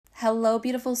Hello,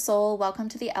 beautiful soul. Welcome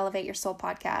to the Elevate Your Soul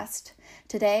podcast.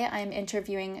 Today, I'm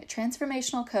interviewing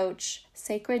transformational coach,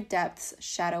 Sacred Depths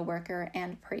shadow worker,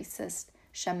 and priestess,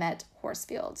 Shamet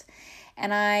Horsfield.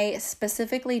 And I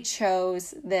specifically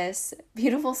chose this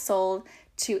beautiful soul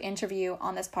to interview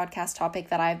on this podcast topic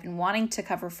that I've been wanting to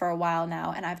cover for a while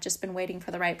now, and I've just been waiting for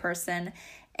the right person.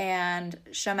 And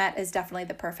Shamet is definitely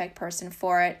the perfect person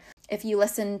for it. If you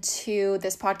listen to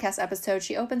this podcast episode,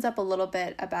 she opens up a little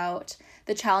bit about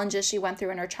the challenges she went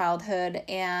through in her childhood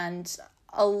and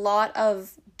a lot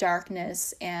of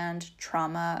darkness and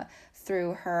trauma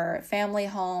through her family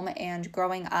home and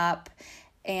growing up.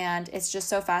 And it's just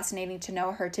so fascinating to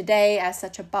know her today as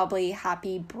such a bubbly,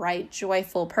 happy, bright,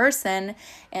 joyful person.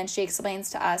 And she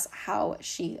explains to us how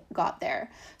she got there.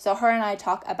 So her and I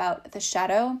talk about the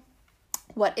shadow.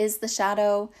 What is the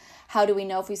shadow? How do we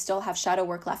know if we still have shadow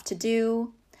work left to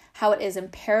do? How it is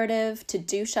imperative to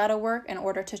do shadow work in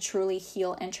order to truly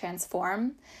heal and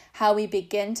transform. How we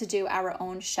begin to do our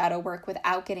own shadow work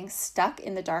without getting stuck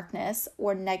in the darkness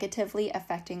or negatively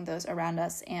affecting those around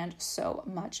us, and so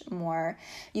much more.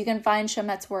 You can find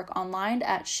Shamet's work online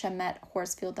at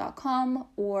shamethorsfield.com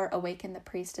or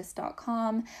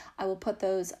awakenthepriestess.com. I will put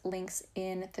those links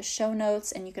in the show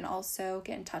notes, and you can also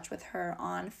get in touch with her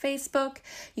on Facebook.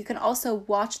 You can also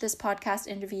watch this podcast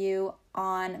interview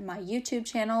on my YouTube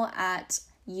channel at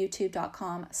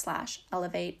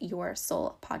youtube.com/elevate your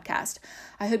soul podcast.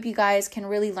 I hope you guys can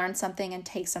really learn something and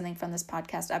take something from this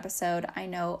podcast episode. I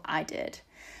know I did.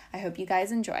 I hope you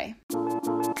guys enjoy.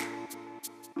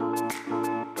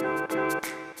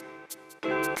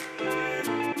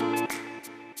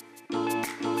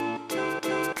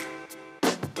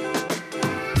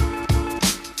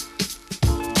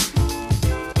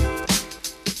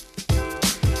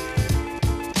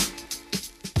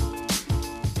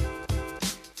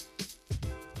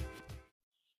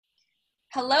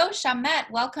 Hello, Shamet.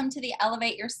 Welcome to the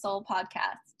Elevate Your Soul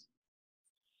podcast.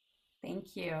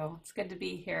 Thank you. It's good to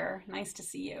be here. Nice to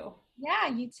see you. Yeah,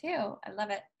 you too. I love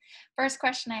it. First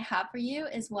question I have for you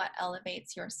is, what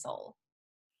elevates your soul?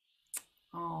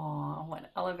 Oh,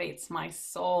 what elevates my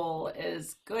soul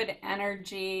is good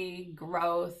energy,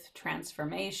 growth,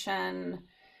 transformation,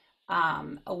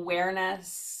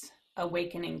 awareness,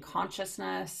 awakening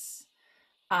consciousness.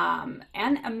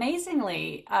 And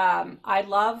amazingly, I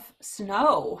love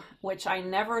snow, which I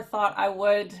never thought I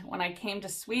would. When I came to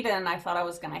Sweden, I thought I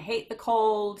was going to hate the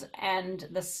cold, and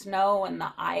the snow and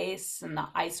the ice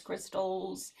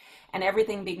crystals and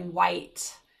everything being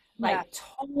white, Yeah.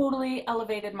 totally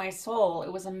elevated my soul.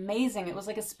 It was amazing. It was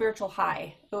like a spiritual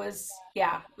high. It was, it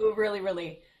really,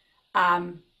 really,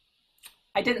 um,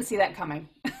 I didn't see that coming.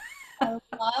 I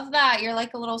love that. You're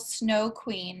like a little snow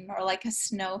queen or like a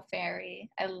snow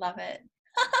fairy. I love it.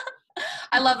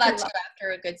 I love that too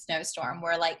after a good snowstorm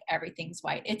where like everything's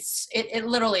white. It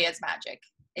literally is magic.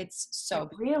 It's so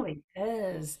It really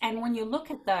is. And when you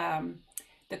look at the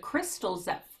crystals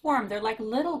that form, they're like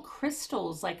little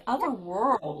crystals, like other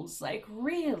worlds, like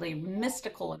really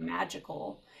mystical and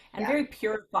magical and yeah, very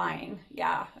purifying.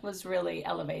 Yeah, it was really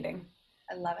elevating.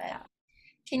 I love it. Yeah.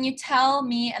 Can you tell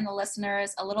me and the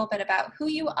listeners a little bit about who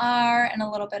you are and a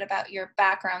little bit about your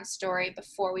background story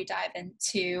before we dive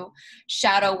into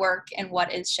shadow work and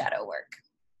what is shadow work?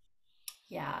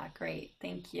 Yeah, great.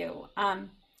 Thank you.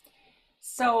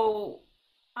 So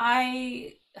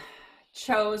I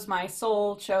my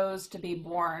soul chose to be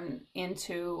born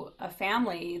into a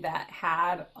family that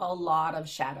had a lot of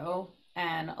shadow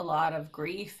and a lot of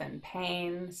grief and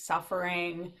pain,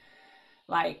 suffering,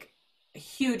 like a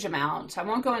huge amount. I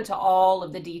won't go into all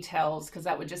of the details because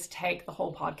that would just take the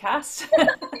whole podcast.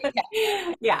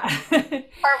 Yeah.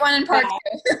 Part one and part But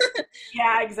two.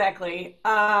 yeah, exactly.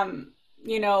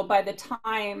 By the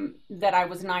time that I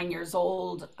was 9 years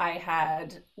old, I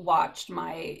had watched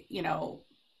my,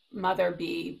 mother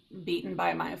be beaten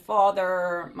by my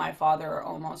father. My father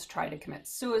almost tried to commit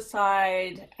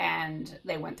suicide, and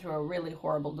they went through a really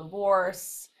horrible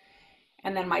divorce.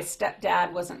 And then my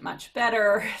stepdad wasn't much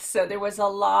better. So there was a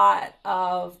lot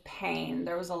of pain.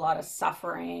 There was a lot of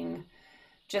suffering.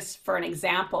 Just for an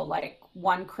example, like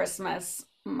one Christmas,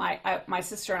 my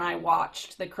sister and I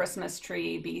watched the Christmas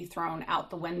tree be thrown out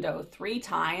the window 3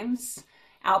 times,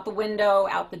 out the window,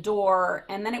 out the door,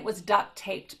 and then it was duct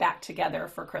taped back together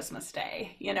for Christmas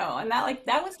Day, and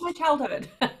that was my childhood.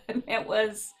 It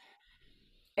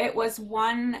was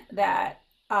one that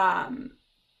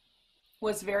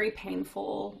was very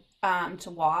painful to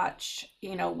watch.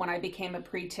 When I became a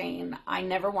preteen, I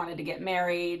never wanted to get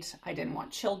married. I didn't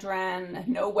want children.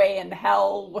 No way in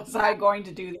hell was I going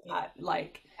to do that.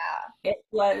 Like, Yeah. it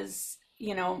was,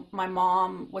 my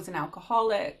mom was an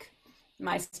alcoholic.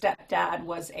 my stepdad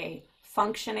was a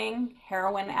functioning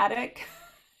heroin addict,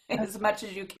 as much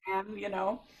as you can, you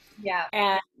know. Yeah.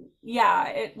 And yeah,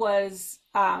 it was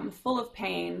full of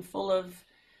pain, full of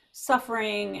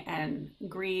suffering and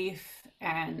grief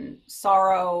and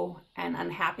sorrow and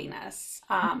unhappiness.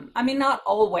 I mean, not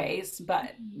always,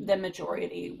 but the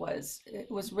majority was, it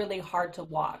was really hard to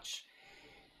watch.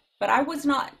 But I was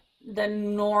not the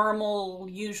normal,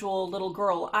 usual little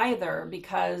girl either,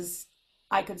 because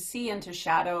I could see into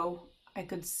shadow. I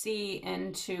could see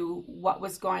into what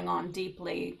was going on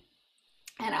deeply.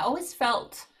 And I always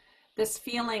felt this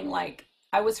feeling like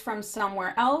I was from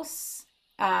somewhere else.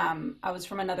 I was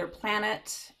from another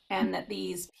planet, and that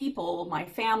these people, my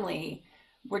family,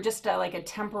 were just like a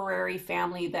temporary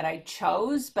family that I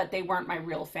chose, but they weren't my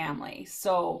real family.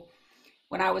 So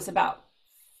when I was about,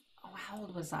 oh, how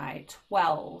old was I?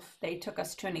 12. They took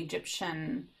us to an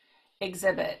Egyptian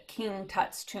exhibit, King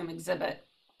Tut's tomb exhibit.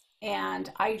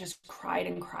 And I just cried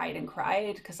and cried and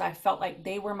cried because I felt like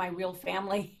they were my real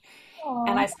family.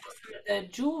 And Aw. I saw some of the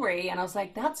jewelry and I was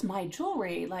like, that's my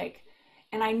jewelry. Like,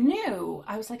 and I knew,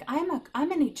 I was like,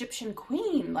 I'm an Egyptian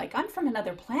queen. Like, I'm from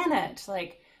another planet.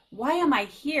 Like, why am I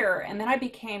here? And then I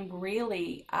became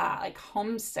really like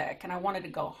homesick and I wanted to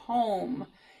go home.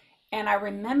 And I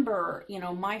remember, you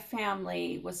know, my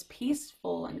family was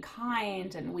peaceful and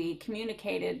kind, and we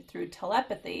communicated through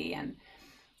telepathy. And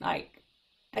like,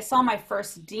 I saw my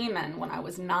first demon when I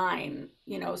was 9,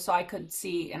 you know, so I could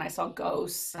see, and I saw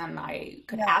ghosts, and I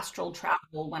could Yeah. astral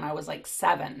travel when I was like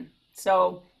 7.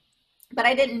 So, but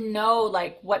I didn't know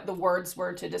like what the words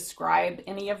were to describe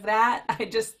any of that. I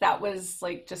just, that was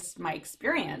like just my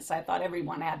experience. I thought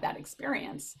everyone had that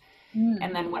experience.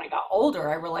 And Mm. then when I got older,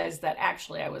 I realized that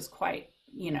actually I was quite,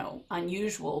 you know,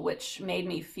 unusual, which made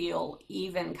me feel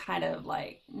even kind of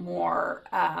like more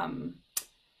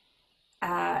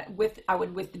with I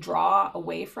would withdraw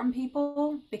away from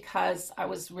people because I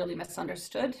was really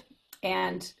misunderstood.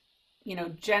 And you know,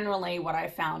 generally what I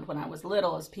found when I was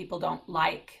little is people don't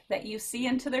like that you see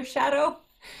into their shadow.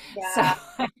 So Yeah.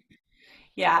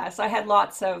 yeah, so I had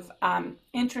lots of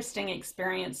interesting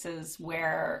experiences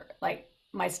where, like,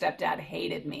 my stepdad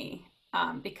hated me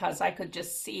because I could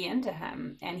just see into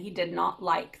him, and he did not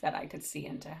like that I could see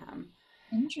into him.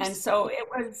 And Interesting. so it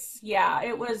was, yeah,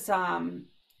 it was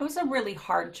a really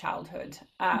hard childhood.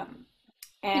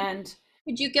 Could, And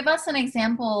could you give us an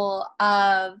example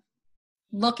of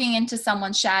looking into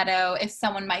someone's shadow if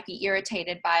someone might be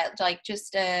irritated by it? Like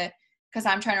just because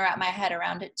I'm trying to wrap my head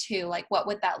around it too. Like what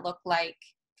would that look like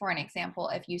for an example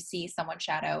if you see someone's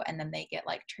shadow and then they get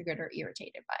like triggered or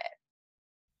irritated by it?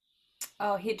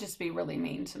 oh, he'd just be really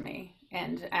mean to me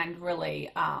and really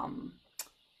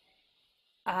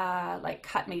like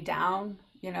cut me down,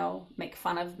 you know, make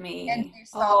fun of And me. you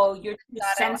saw Oh, you're too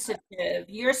shadow. sensitive.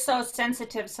 You're so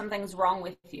sensitive, something's wrong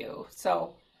with you.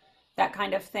 So that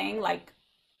kind of thing, like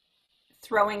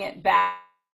throwing it back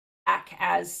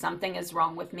as something is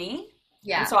wrong with me.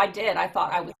 And Yeah. so I did. I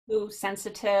thought I was too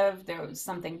sensitive. There was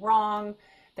something wrong,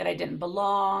 that I didn't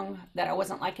belong, that I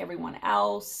wasn't like everyone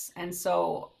else. And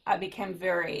so I became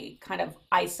very kind of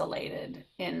isolated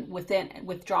in within,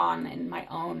 withdrawn in my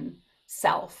own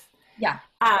self. Yeah.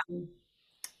 Um,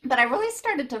 but I really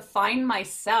started to find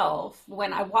myself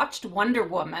when I watched Wonder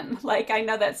Woman. Like, I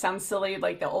know that sounds silly,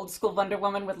 like the old school Wonder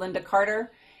Woman with Linda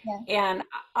Carter. Yeah. And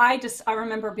I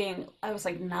remember being, I was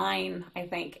like 9, I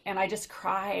think, and I just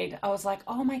cried. I was like,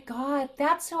 oh my God,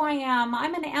 that's who I am.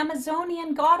 I'm an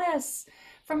Amazonian goddess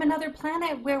from another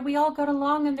planet where we all got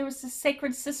along and there was this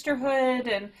sacred sisterhood.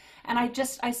 And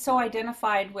I so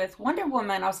identified with Wonder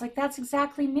Woman. I was like, that's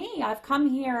exactly me. I've come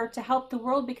here to help the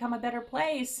world become a better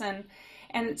place.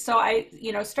 And so I,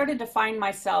 you know, started to find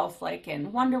myself like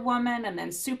in Wonder Woman and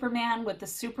then Superman with the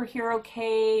superhero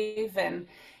cave and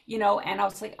you know, and I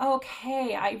was like,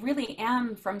 okay, I really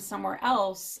am from somewhere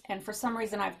else. And for some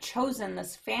reason, I've chosen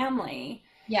this family.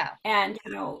 Yeah. And,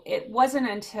 you know, it wasn't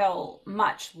until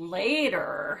much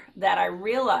later that I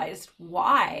realized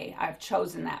why I've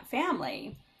chosen that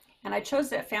family. And I chose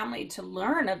that family to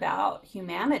learn about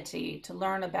humanity, to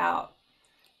learn about,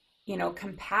 you know,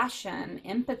 compassion,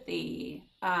 empathy,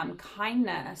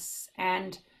 kindness,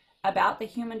 and about the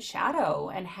human shadow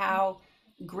and how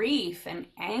grief and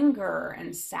anger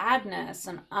and sadness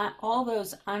and all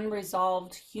those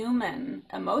unresolved human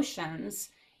emotions,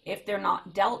 if they're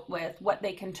not dealt with, what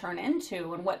they can turn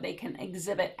into and what they can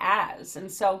exhibit as.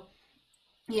 And so,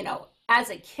 you know, as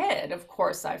a kid, of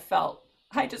course, I felt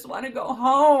I just want to go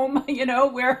home, you know,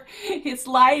 where it's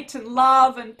light and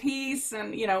love and peace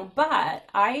and, you know, but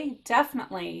I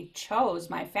definitely chose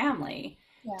my family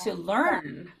Yeah. to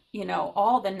learn, you know,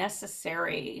 all the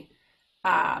necessary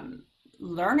um,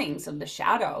 learnings of the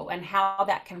shadow and how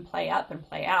that can play up and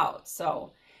play out.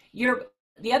 So your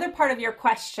the other part of your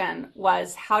question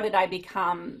was, how did I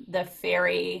become the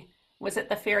fairy? Was it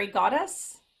the fairy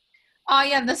goddess? Oh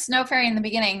yeah, the snow fairy in the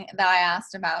beginning that I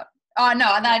asked about. Oh no,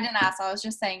 that I didn't ask. I was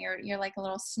just saying you're like a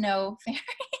little snow fairy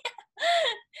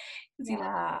because you love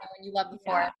the Yeah. snow and you love the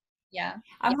Yeah. forest. Yeah.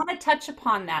 I want to touch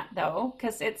upon that though,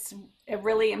 because it's a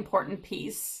really important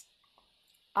piece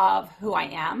of who I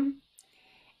am.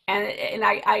 And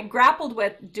I grappled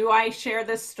with, do I share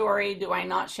this story? Do I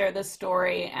not share this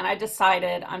story? And I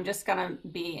decided I'm just going to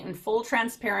be in full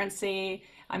transparency.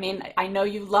 I mean, I know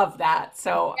you love that,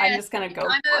 so I'm Yes, just going to go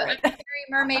I'm for a it. fairy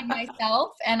mermaid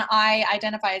myself, and I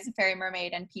identify as a fairy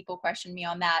mermaid, and people question me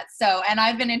on that. So, and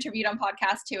I've been interviewed on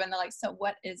podcasts too, and they're like, "So,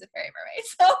 what is a fairy mermaid?"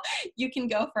 So, you can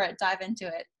go for it, dive into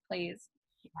it, please.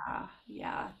 Yeah,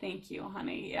 yeah, thank you,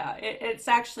 honey. Yeah, it's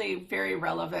actually very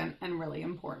relevant and really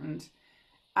important.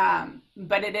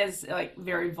 But it is like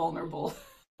very vulnerable.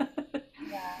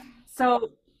 Yeah.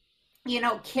 So,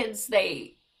 kids,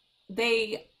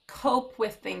 they cope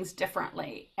with things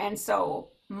differently. And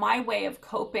so my way of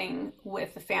coping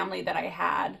with the family that I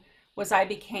had was I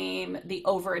became the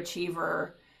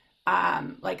overachiever.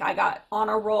 Like I got on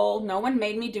a roll. No one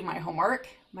made me do my homework.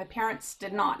 My parents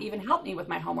did not even help me with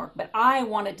my homework, but I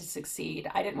wanted to succeed.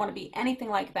 I didn't want to be anything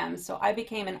like them. So I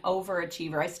became an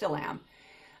overachiever. I still am.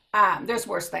 There's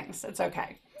worse things. It's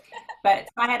okay. But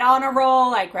I had on a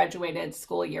roll. I graduated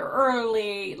school a year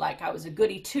early. Like I was a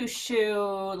goody two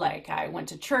shoe. Like I went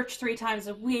to church 3 times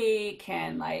a week,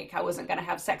 and like I wasn't going to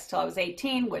have sex till I was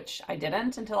 18, which I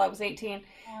didn't until I was 18.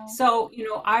 Wow. So,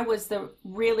 I was the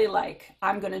really like,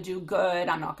 I'm going to do good.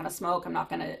 I'm not going to smoke. I'm not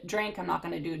going to drink. I'm not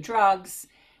going to do drugs.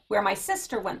 Where my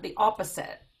sister went the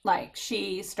opposite. Like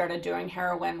she started doing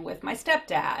heroin with my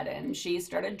stepdad, and she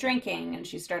started drinking, and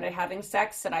she started having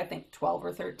sex at I think 12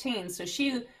 or 13. So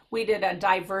we did a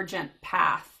divergent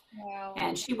path, Wow.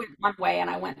 and she went one way and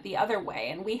I went the other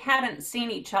way, and we hadn't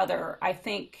seen each other I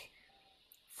think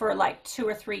for like 2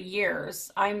 or 3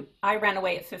 years. I ran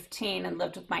away at 15 and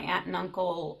lived with my aunt and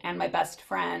uncle and my best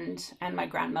friend and my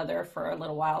grandmother for a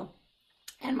little while,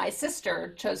 and my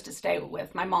sister chose to stay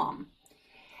with my mom.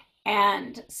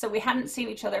 And so we hadn't seen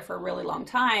each other for a really long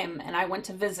time, and I went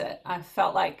to visit. I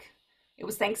felt like it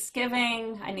was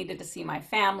Thanksgiving. I needed to see my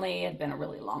family. It had been a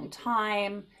really long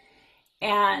time.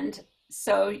 And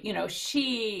so,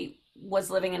 she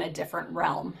was living in a different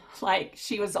realm. Like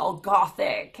she was all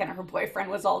gothic and her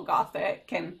boyfriend was all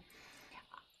gothic, and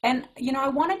I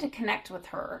wanted to connect with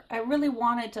her. I really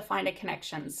wanted to find a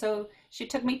connection. So she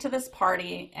took me to this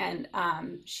party, and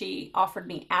she offered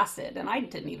me acid, and I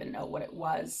didn't even know what it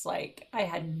was. Like I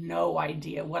had no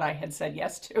idea what I had said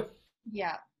yes to.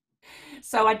 Yeah.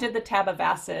 So I did the tab of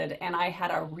acid, and I had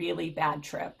a really bad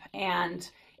trip. And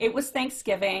it was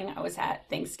Thanksgiving. I was at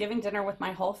Thanksgiving dinner with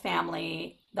my whole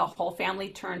family. The whole family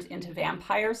turned into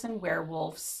vampires and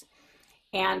werewolves,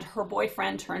 and her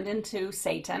boyfriend turned into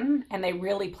Satan, and they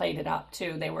really played it up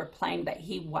too. They were playing that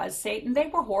he was Satan. They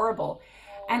were horrible.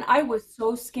 And I was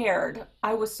so scared.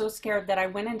 I was so scared that I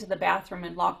went into the bathroom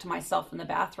and locked myself in the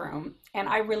bathroom. And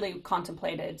I really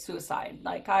contemplated suicide.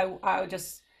 Like I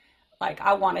just like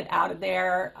I wanted out of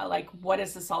there. Like, what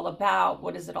is this all about?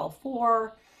 What is it all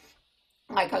for?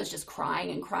 Like I was just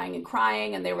crying and crying and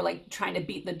crying, and they were like trying to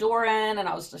beat the door in, and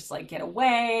I was just like, get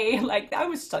away. Like I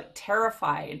was like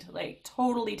terrified, like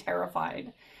totally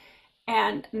terrified.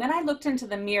 And then I looked into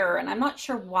the mirror, and I'm not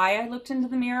sure why I looked into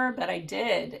the mirror, but I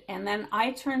did. And then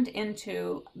I turned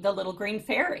into the little green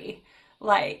fairy.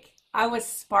 Like I was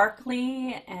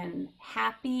sparkly and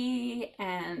happy,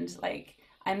 and like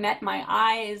I met my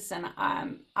eyes, and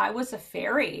I was a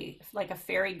fairy, like a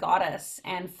fairy goddess,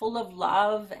 and full of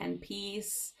love and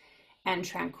peace and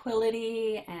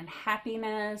tranquility and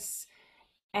happiness.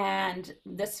 And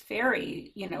this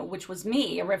fairy, which was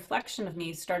me, a reflection of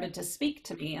me, started to speak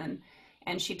to me,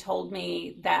 and she told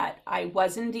me that I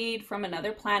was indeed from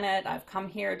another planet. I've come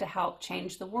here to help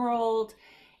change the world,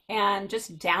 and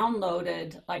just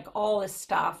downloaded like all this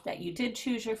stuff that you did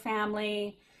choose your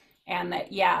family, and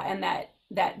that yeah, and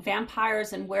that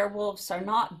vampires and werewolves are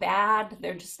not bad.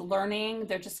 They're just learning.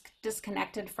 They're just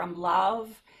disconnected from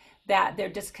love, that they're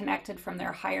disconnected from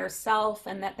their higher self,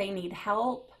 and that they need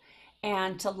help,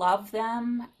 and to love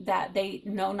them, that they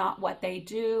know not what they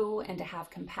do, and to have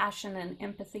compassion and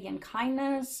empathy and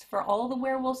kindness for all the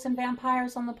werewolves and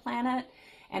vampires on the planet.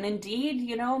 And indeed,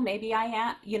 maybe I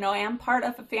am part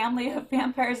of a family of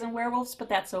vampires and werewolves, but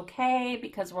that's okay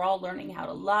because we're all learning how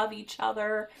to love each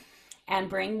other and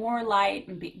bring more light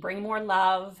and bring more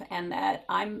love, and that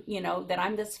I'm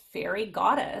this fairy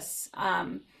goddess.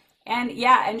 And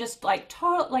yeah, and just like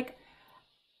total like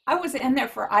I was in there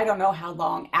for I don't know how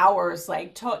long, hours,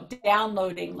 like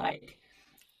downloading, like,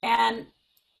 and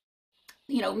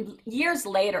years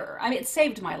later, I mean, it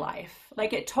saved my life.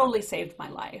 Like, it totally saved my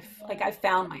life. Like, I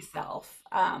found myself,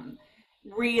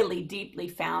 really deeply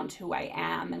found who I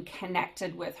am and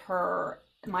connected with her,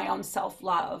 my own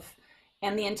self-love,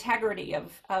 and the integrity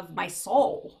of my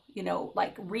soul,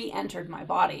 like re-entered my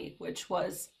body, which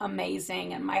was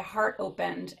amazing. And my heart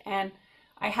opened, and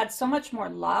I had so much more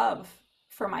love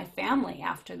for my family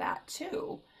after that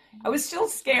too. I was still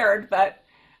scared, but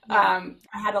Yeah.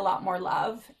 I had a lot more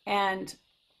love. And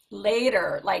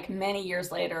later, like many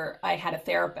years later, I had a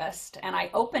therapist and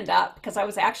I opened up because I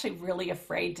was actually really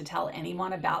afraid to tell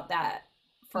anyone about that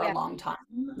for a Yeah. long time,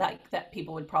 like that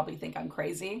people would probably think I'm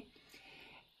crazy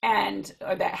and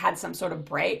or that had some sort of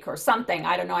break or something.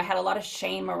 I don't know. I had a lot of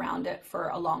shame around it for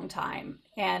a long time.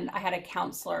 And I had a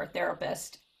counselor,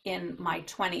 therapist in my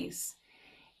 20s.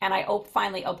 And I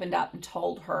finally opened up and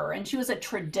told her, and she was a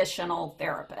traditional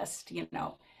therapist,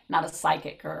 not a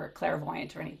psychic or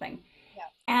clairvoyant or anything. Yeah.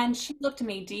 And she looked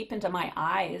me deep into my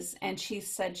eyes and she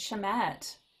said,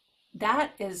 Shamet,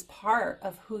 that is part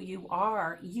of who you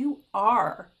are. You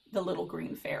are the little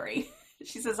green fairy.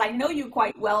 She says, I know you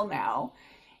quite well now.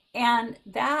 And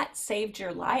that saved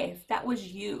your life. That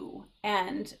was you.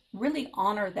 And really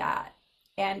honor that.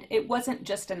 And it wasn't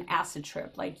just an acid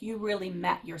trip, like you really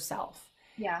met yourself.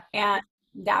 Yeah. And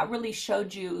that really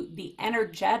showed you the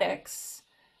energetics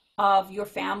of your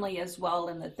family as well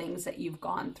and the things that you've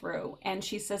gone through. And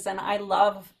she says, and I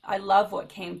love what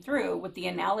came through with the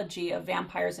analogy of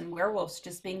vampires and werewolves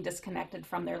just being disconnected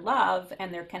from their love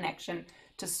and their connection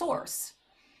to source.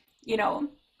 You know,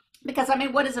 because I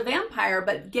mean, what is a vampire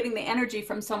but getting the energy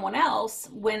from someone else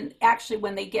when actually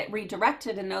when they get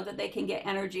redirected and know that they can get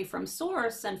energy from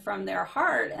source and from their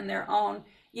heart and their own,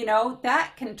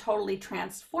 that can totally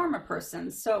transform a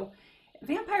person. So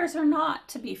vampires are not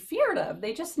to be feared of.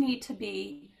 They just need to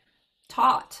be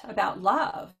taught about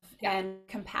love Yeah. and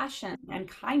compassion and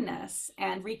kindness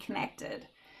and reconnected.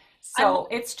 I love, So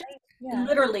it's just yeah.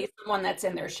 literally someone that's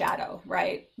in their shadow,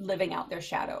 right? Living out their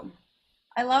shadow.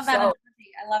 I love that So analogy.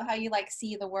 I love how you like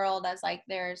see the world as like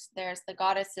there's the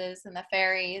goddesses and the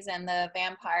fairies and the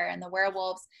vampire and the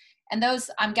werewolves. And those,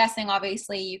 I'm guessing,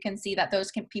 obviously you can see that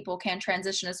those people can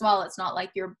transition as well. It's not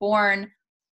like you're born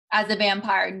as a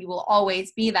vampire and you will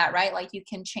always be that, right? Like you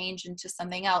can change into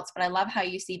something else. But I love how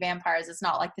you see vampires. It's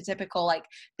not like the typical, like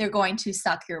they're going to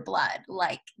suck your blood.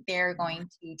 Like they're going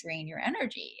to drain your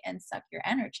energy and suck your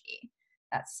energy.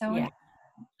 That's so yeah. interesting.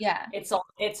 Yeah.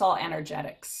 It's all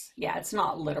energetics. Yeah, it's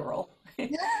not literal.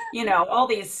 All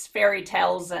these fairy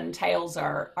tales and tales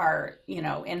are,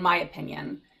 in my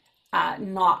opinion,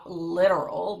 not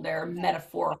literal. They're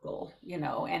metaphorical,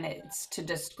 and it's to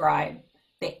describe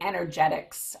the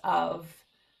energetics of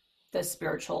the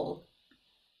spiritual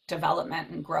development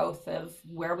and growth of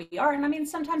where we are. And I mean,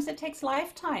 sometimes it takes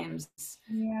lifetimes,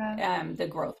 Yeah. the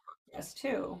growth process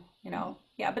too,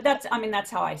 Yeah, but that's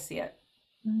how I see it.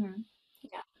 Mm-hmm.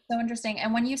 Yeah. So interesting.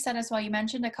 And when you said as well, you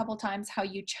mentioned a couple times how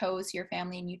you chose your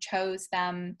family and you chose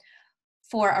them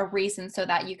for a reason so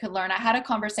that you could learn. I had a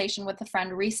conversation with a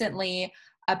friend recently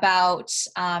about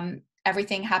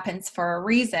everything happens for a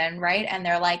reason, right? And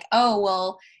they're like, oh,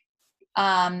 well,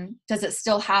 does it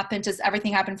still happen? Does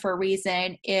everything happen for a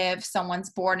reason if someone's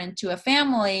born into a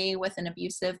family with an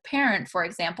abusive parent, for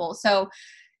example? So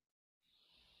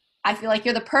I feel like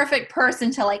you're the perfect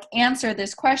person to like answer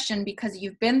this question because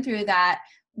you've been through that.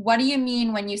 What do you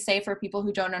mean when you say, for people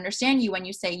who don't understand you, when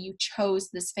you say you chose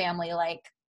this family, like,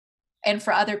 and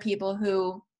for other people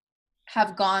who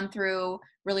have gone through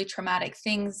really traumatic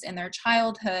things in their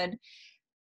childhood,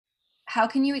 how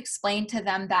can you explain to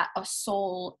them that a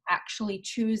soul actually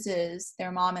chooses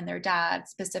their mom and their dad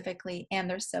specifically and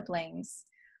their siblings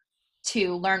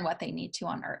to learn what they need to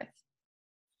on earth?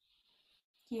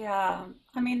 Yeah,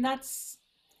 I mean I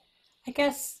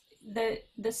guess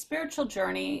the spiritual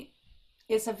journey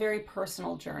is a very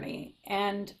personal journey.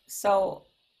 And so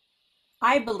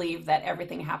I believe that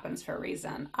everything happens for a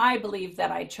reason. I believe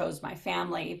that I chose my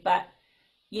family, but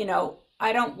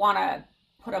I don't want to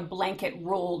put a blanket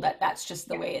rule that that's just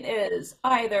the way it is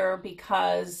either,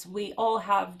 because we all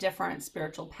have different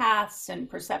spiritual paths and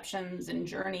perceptions and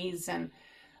journeys. And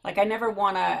like, I never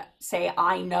want to say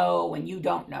I know and you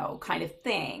don't know kind of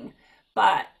thing,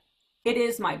 but it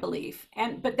is my belief.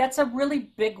 But that's a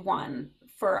really big one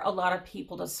for a lot of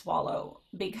people to swallow,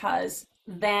 because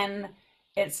then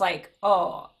it's like,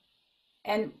 oh,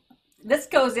 and this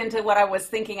goes into what I was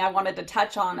thinking I wanted to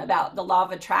touch on about the law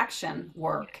of attraction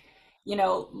work.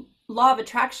 Law of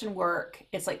attraction work,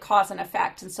 it's like cause and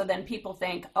effect. And so then people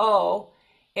think, oh,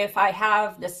 if I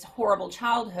have this horrible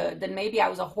childhood, then maybe I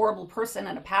was a horrible person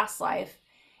in a past life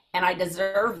and I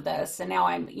deserve this. And now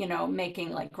I'm,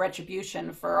 making like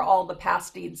retribution for all the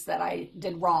past deeds that I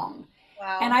did wrong.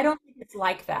 And Wow. I don't think it's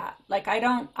like that. Like I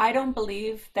don't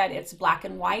believe that it's black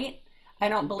and white. I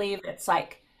don't believe it's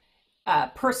like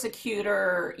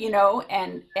persecutor,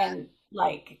 and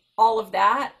like all of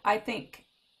that. I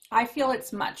feel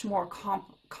it's much more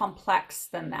complex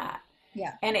than that.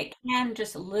 Yeah. And it can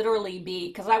just literally be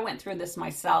because I went through this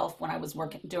myself when I was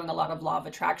working, doing a lot of law of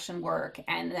attraction work,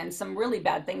 and then some really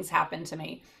bad things happened to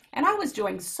me. And I was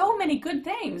doing so many good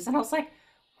things, and I was like,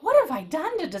 what have I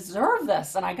done to deserve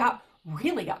this? And I got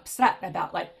really upset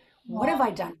about like, what have Wow.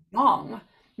 I done wrong?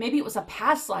 Maybe it was a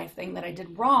past life thing that I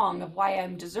did wrong of why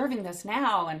I'm deserving this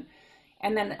now.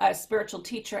 And then a spiritual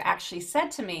teacher actually said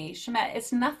to me, Shamet,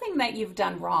 it's nothing that you've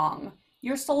done wrong.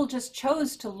 Your soul just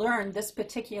chose to learn this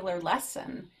particular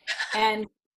lesson. And,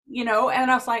 and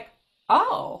I was like,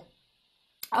 oh,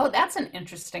 oh, that's an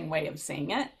interesting way of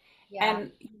seeing it. Yeah.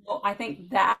 And, I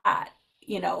think that,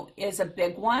 is a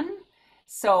big one.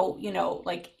 So,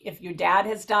 like if your dad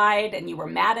has died and you were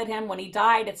mad at him when he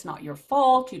died, it's not your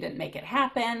fault. You didn't make it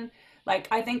happen. Like,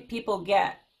 I think people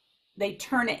they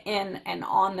turn it in and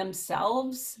on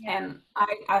themselves. Yeah. And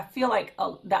I feel like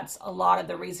that's a lot of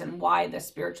the reason why the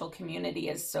spiritual community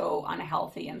is so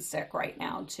unhealthy and sick right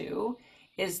now, too,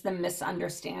 is the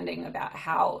misunderstanding about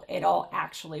how it all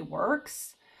actually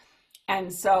works.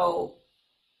 And so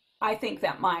I think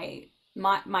that my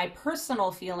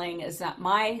personal feeling is that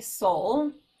my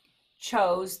soul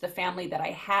chose the family that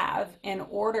I have in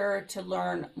order to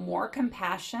learn more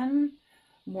compassion,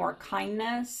 more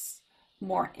kindness,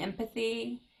 more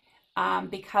empathy,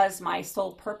 because my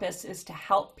sole purpose is to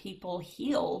help people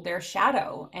heal their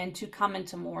shadow and to come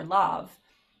into more love.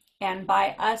 And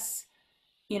by us,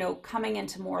 coming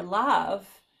into more love,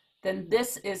 then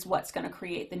this is what's going to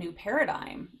create the new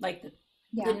paradigm. Like the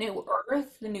Yeah. new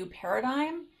earth, the new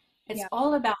paradigm, it's Yeah.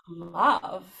 all about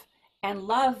love. And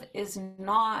love is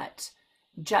not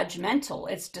judgmental.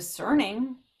 It's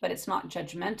discerning, but it's not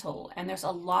judgmental. And there's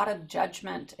a lot of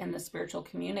judgment in the spiritual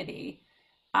community,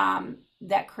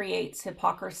 that creates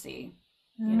hypocrisy,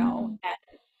 Mm.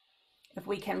 And if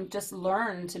we can just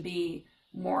learn to be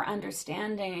more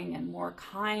understanding and more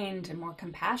kind and more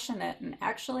compassionate, and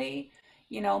actually,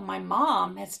 my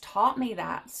mom has taught me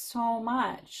that so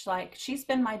much. Like, she's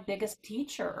been my biggest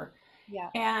teacher. Yeah.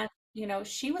 And,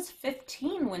 she was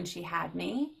 15 when she had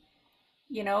me.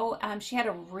 She had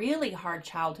a really hard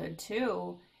childhood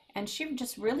too. And she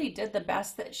just really did the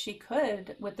best that she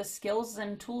could with the skills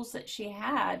and tools that she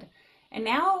had. And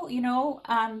now,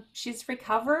 she's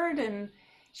recovered and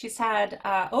she's had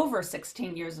over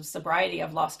 16 years of sobriety.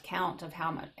 I've lost count of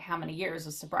how many years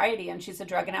of sobriety. And she's a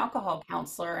drug and alcohol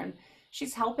counselor and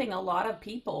she's helping a lot of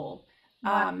people.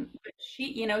 Wow. But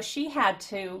she had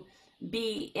to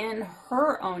be in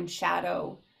her own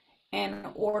shadow in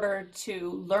order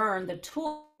to learn the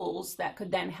tools that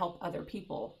could then help other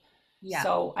people. Yeah.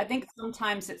 So I think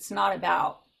sometimes it's not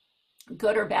about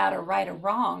good or bad or right or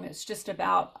wrong. It's just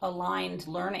about aligned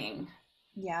learning.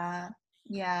 Yeah.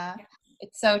 Yeah.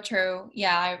 It's so true.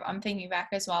 Yeah, I'm thinking back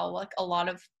as well. Like a lot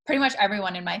of pretty much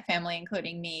everyone in my family,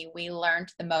 including me, we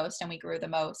learned the most and we grew the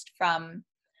most from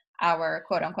our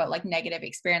quote unquote like negative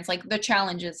experience, like the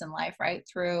challenges in life, right?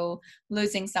 Through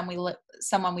losing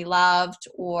someone we loved,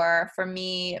 or for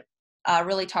me, a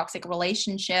really toxic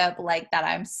relationship like that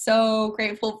I'm so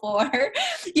grateful for.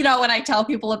 When I tell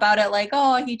people about it, like,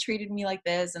 oh, he treated me like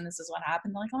this and this is what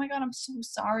happened. They're like, oh my God, I'm so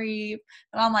sorry.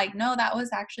 But I'm like, no, that was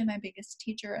actually my biggest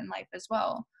teacher in life as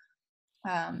well.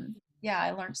 Yeah,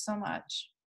 I learned so much.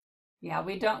 Yeah,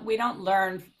 we don't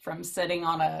learn from sitting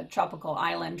on a tropical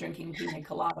island drinking pina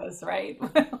coladas, right?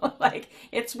 Like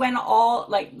it's when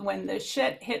the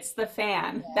shit hits the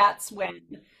fan, that's when,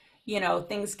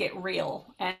 things get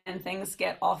real and things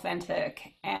get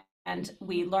authentic and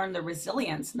we learn the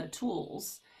resilience and the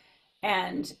tools.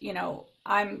 And,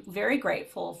 I'm very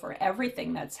grateful for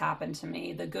everything that's happened to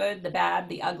me, the good, the bad,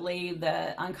 the ugly,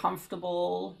 the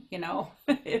uncomfortable,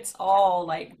 it's all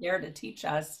like there to teach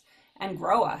us and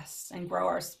grow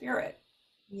our spirit.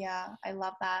 Yeah, I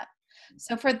love that.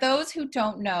 So for those who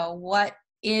don't know, what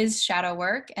is shadow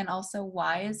work and also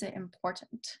why is it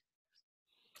important?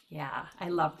 Yeah, I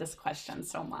love this question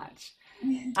so much.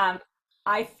 Um,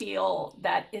 I feel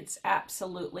that it's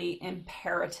absolutely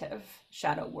imperative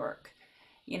shadow work,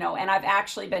 and I've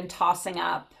actually been tossing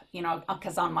up,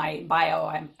 because on my bio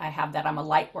I have that I'm a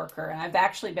light worker, and I've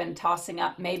actually been tossing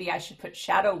up maybe I should put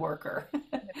shadow worker,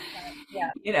 100%.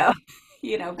 Yeah.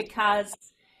 you know, because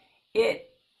it,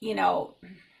 you know,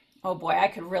 Oh boy, I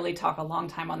could really talk a long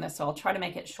time on this, so I'll try to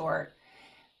make it short.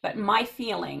 But my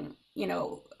feeling,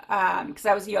 because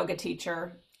I was a yoga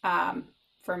teacher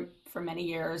for many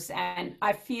years, and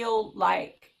I feel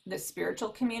like the spiritual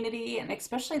community and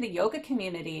especially the yoga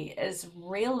community is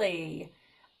really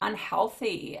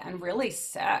unhealthy and really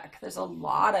sick. There's a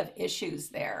lot of issues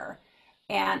there.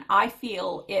 And I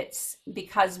feel it's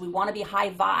because we want to be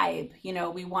high vibe,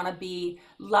 we want to be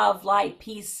love, light,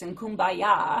 peace, and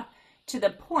kumbaya to the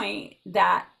point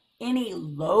that any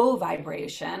low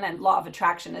vibration, and law of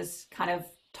attraction has kind of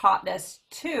taught this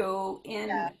too,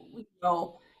 Yeah.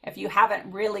 if you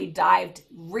haven't really dived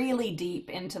really deep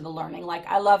into the learning. Like,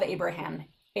 I love Abraham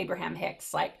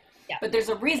Hicks, like, Yeah. but there's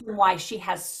a reason why she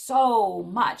has so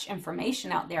much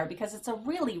information out there, because it's a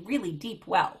really, really deep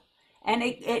well. And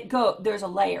there's a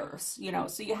layers,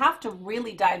 so you have to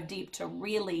really dive deep to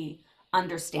really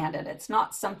understand it. It's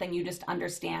not something you just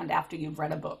understand after you've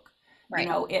read a book. Right.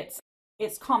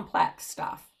 It's complex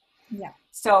stuff. Yeah.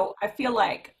 So I feel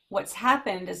like what's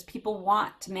happened is people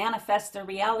want to manifest their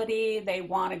reality. They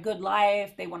want a good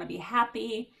life. They want to be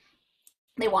happy.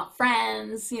 They want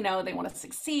friends, they want to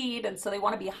succeed. And so they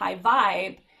want to be high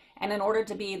vibe. And in order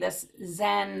to be this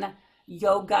Zen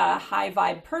yoga high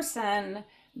vibe person,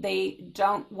 they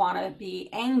don't want to be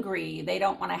angry. They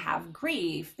don't want to have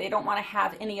grief. They don't want to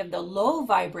have any of the low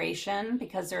vibration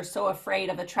because they're so afraid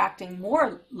of attracting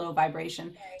more low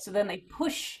vibration. So then they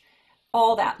push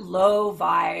all that low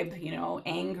vibe,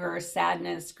 anger,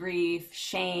 sadness, grief,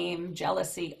 shame,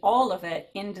 jealousy, all of it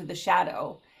into the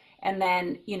shadow. And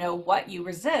then, what you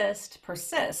resist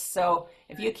persists. So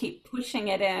if you keep pushing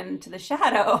it into the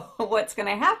shadow, what's going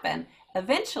to happen?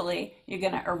 Eventually, you're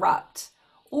going to erupt.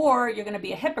 Or you're going to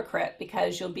be a hypocrite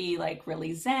because you'll be like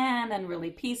really zen and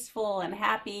really peaceful and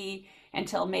happy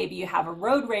until maybe you have a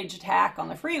road rage attack on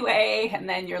the freeway, and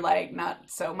then you're like not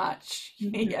so much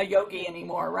a yogi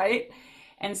anymore, right?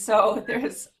 And so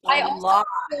there's I a also lot.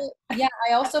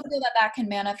 I also feel that that can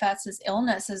manifest as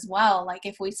illness as well. Like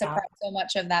if we suppress so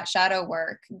much of that shadow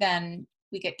work, then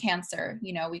we get cancer,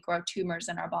 we grow tumors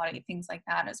in our body, things like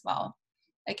that as well.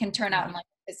 It can turn out Yeah. in like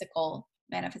a physical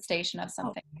manifestation of Oh,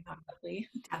 something. yeah, Probably.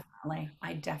 definitely.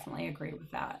 I definitely agree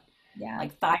with that. Yeah.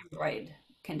 Like thyroid Yeah.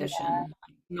 condition,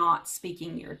 not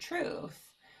speaking your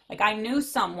truth. Like, I knew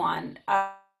someone,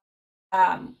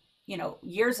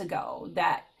 years ago,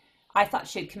 that I thought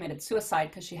she had committed suicide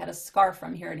because she had a scar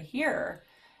from here to here.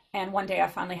 And one day I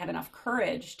finally had enough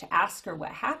courage to ask her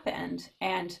what happened.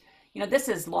 And, this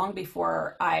is long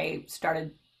before I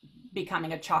started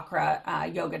becoming a chakra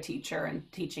yoga teacher and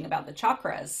teaching about the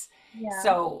chakras. Yeah.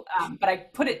 So, but I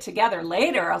put it together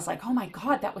later. I was like, oh my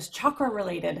God, that was chakra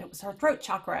related. It was her throat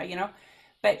chakra.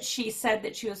 But she said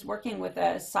that she was working with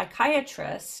a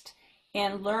psychiatrist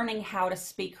and learning how to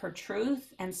speak her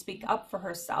truth and speak up for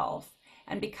herself.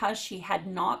 And because she had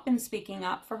not been speaking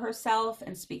up for herself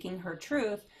and speaking her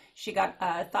truth, she got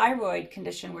a thyroid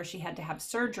condition where she had to have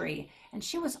surgery. And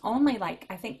she was only like,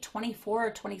 I think 24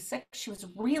 or 26. She was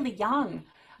really young.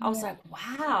 I was Yeah.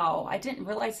 like, wow, I didn't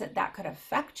realize that that could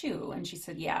affect you. And she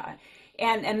said, yeah.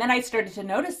 And then I started to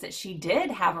notice that she did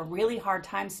have a really hard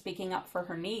time speaking up for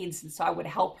her needs. And so I would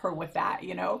help her with that.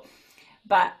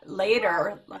 But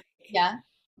later, like, Yeah.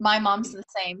 My mom's the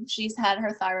same. She's had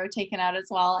her thyroid taken out as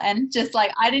well. And just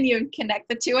like, I didn't even connect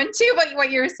the two and two, but what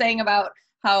you were saying about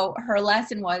how her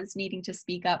lesson was needing to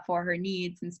speak up for her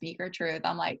needs and speak her truth.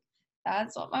 I'm like,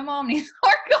 that's what my mom needs to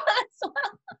work on as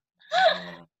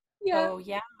well. yeah. Yeah. So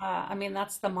yeah, I mean,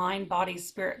 that's the mind, body,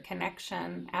 spirit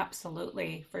connection.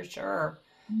 Absolutely, for sure.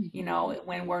 Mhm.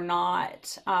 When we're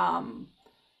not,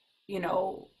 you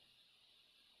know,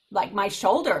 like my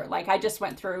shoulder, like I just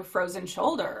went through frozen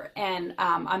shoulder, and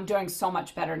I'm doing so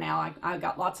much better now. I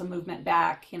got lots of movement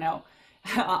back.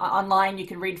 Online you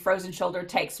can read frozen shoulder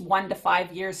takes 1 to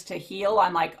 5 years to heal.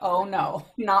 I'm like, oh no,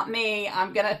 not me.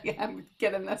 I'm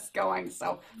getting this going.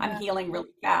 So I'm Yeah. healing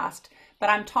really fast. But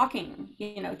I'm talking,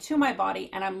 to my body,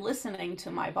 and I'm listening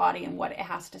to my body and what it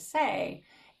has to say.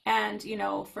 And,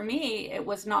 for me, it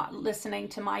was not listening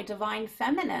to my divine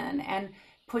feminine and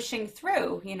pushing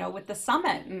through, with the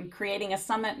summit and creating a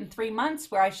summit in 3 months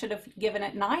where I should have given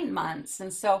it 9 months.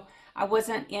 And so I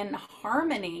wasn't in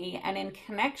harmony and in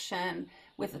connection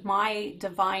with my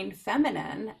divine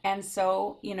feminine. And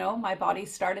so, my body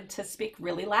started to speak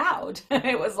really loud.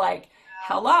 It was like,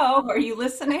 hello, are you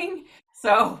listening?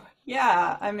 So,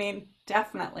 yeah, I mean,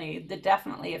 definitely,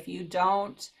 if you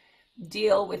don't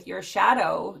deal with your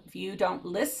shadow, if you don't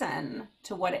listen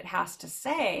to what it has to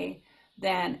say,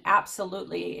 then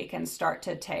absolutely it can start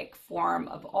to take form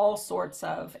of all sorts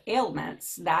of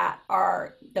ailments that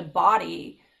are the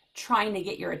body trying to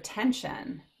get your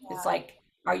attention. It's Yeah. like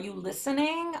Are you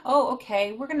listening? Oh,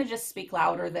 okay, we're going to just speak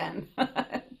louder then.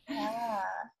 Yeah.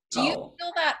 Do you So,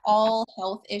 feel that all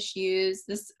health issues,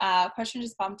 this question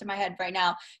just bumped in my head right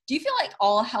now. Do you feel like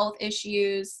all health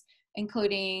issues,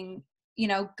 including,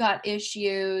 gut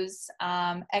issues,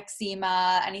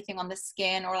 eczema, anything on the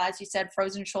skin, or as you said,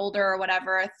 frozen shoulder or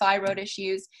whatever, thyroid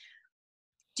issues,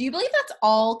 do you believe that's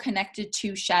all connected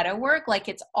to shadow work? Like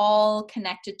it's all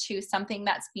connected to something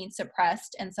that's being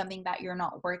suppressed and something that you're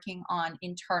not working on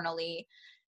internally?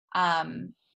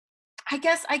 Um, I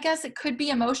guess it could be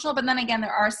emotional, but then again,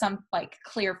 there are some like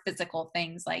clear physical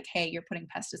things like, hey, you're putting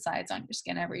pesticides on your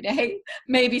skin every day.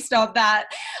 Maybe stop that.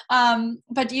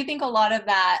 But do you think a lot of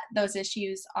those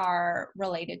issues are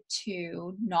related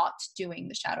to not doing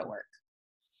the shadow work?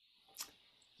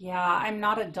 yeah, I'm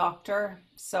not a doctor,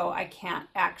 so I can't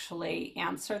actually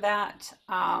answer that.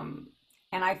 And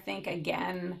I think,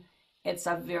 again, it's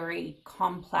a very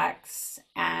complex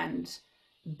and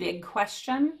big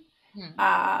question. Hmm.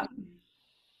 Um,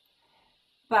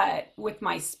 but with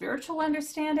my spiritual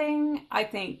understanding, I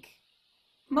think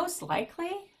most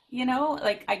likely,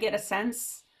 like I get a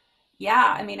sense,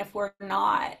 yeah, I mean, if we're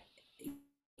not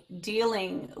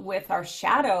dealing with our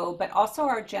shadow, but also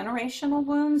our generational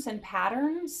wounds and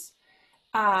patterns,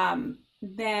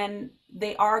 then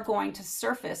they are going to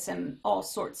surface in all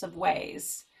sorts of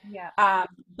ways. Yeah. Um,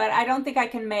 but I don't think I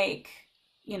can make,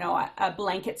 a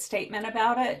blanket statement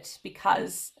about it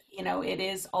because, it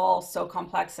is all so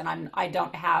complex and I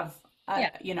don't have, Yeah.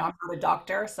 I'm not a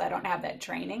doctor, so I don't have that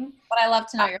training. But I love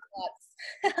to know Uh, your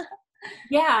thoughts.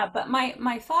 yeah, but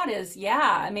my thought is,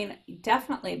 yeah, I mean,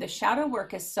 definitely the shadow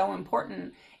work is so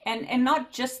important. And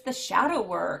not just the shadow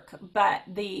work, but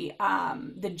the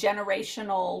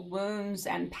generational wounds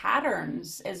and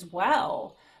patterns as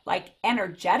well. Like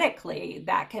energetically,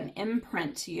 that can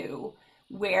imprint you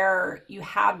where you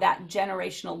have that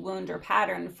generational wound or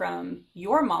pattern from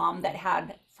your mom that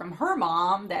had from her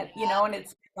mom that, and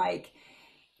it's like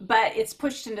but it's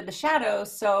pushed into the shadow,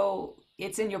 so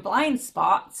it's in your blind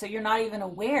spot, so you're not even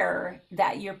aware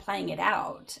that you're playing it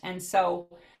out. And so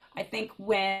I think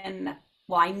well,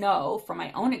 I know from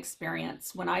my own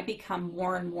experience, when I become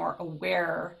more and more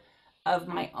aware of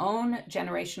my own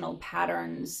generational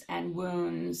patterns and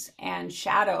wounds and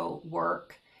shadow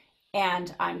work,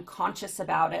 and I'm conscious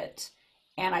about it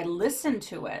and I listen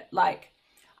to it, like,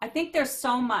 I think there's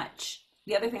so much.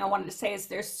 The other thing I wanted to say is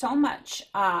there's so much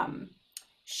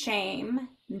shame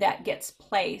that gets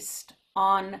placed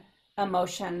on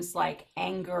emotions like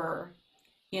anger,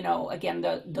 again,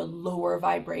 the lower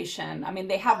vibration. I mean,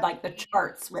 they have like the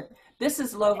charts with this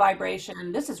is low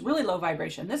vibration, this is really low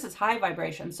vibration, this is high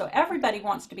vibration. So everybody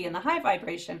wants to be in the high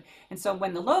vibration. And so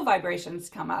when the low vibrations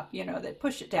come up, they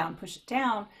push it down, push it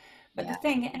down. But the Yeah.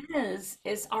 thing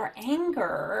is our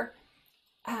anger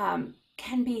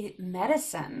can be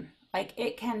medicine. Like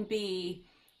it can be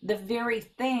the very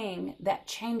thing that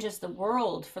changes the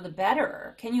world for the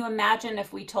better. Can you imagine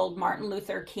if we told Martin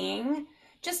Luther King,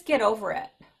 just get over it?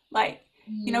 Like,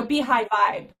 Mm. be high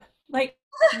vibe. Like,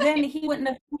 then he wouldn't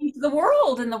have changed the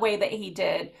world in the way that he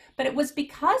did. But it was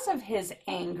because of his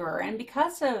anger and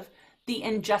because of the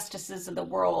injustices of the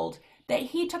world that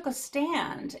he took a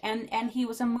stand and he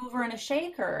was a mover and a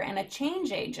shaker and a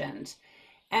change agent.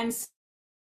 And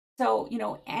so,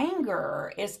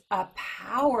 anger is a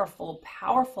powerful,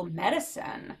 powerful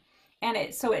medicine. And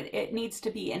it needs to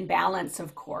be in balance,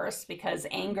 of course, because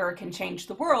anger can change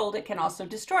the world. It can also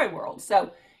destroy worlds.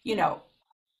 So, you know,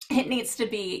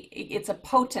 it's a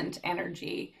potent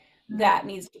energy Mm. that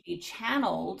needs to be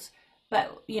channeled.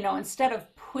 But, instead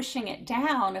of pushing it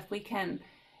down, if we can,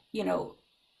 you know,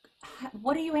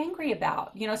 what are you angry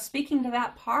about? Speaking to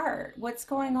that part, what's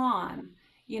going on?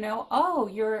 Oh,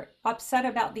 you're upset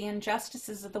about the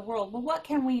injustices of the world. Well, what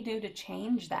can we do to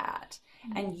change that?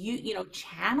 And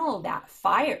channel that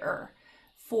fire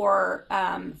for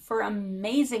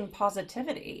amazing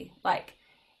positivity. Like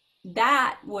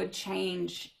that would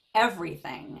change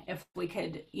everything if we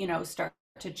could, start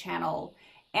to channel.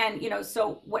 And,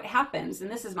 so what happens,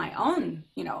 and this is my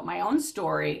own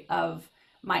story of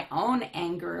my own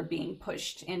anger being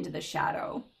pushed into the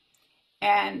shadow.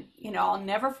 And, I'll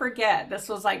never forget, this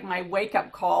was like my wake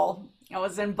up call. I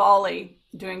was in Bali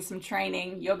doing some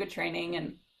training, yoga training,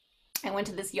 and I went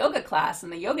to this yoga class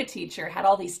and the yoga teacher had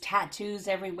all these tattoos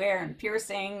everywhere and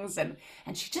piercings and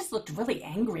she just looked really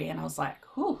angry and I was like,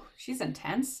 "Whew, she's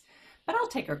intense, but I'll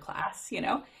take her class."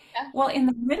 Yeah. Well, in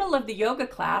the middle of the yoga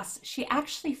class, she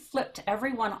actually flipped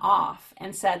everyone off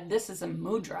and said, "This is a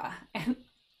mudra." And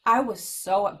I was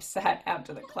so upset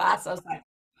after the class. I was like,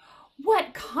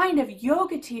 what kind of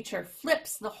yoga teacher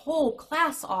flips the whole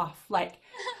class off? Like,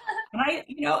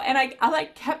 and I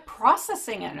like kept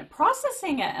processing it and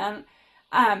processing it. And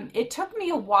it took me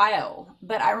a while,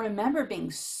 but I remember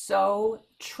being so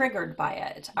triggered by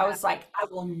it. I Yeah. was like, I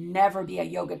will never be a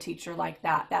yoga teacher like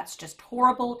that. That's just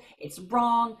horrible. It's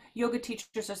wrong. Yoga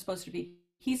teachers are supposed to be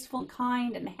peaceful and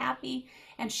kind and happy.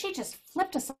 And she just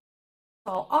flipped us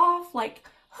all off. Like,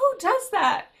 who does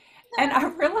that? And I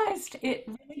realized it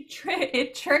really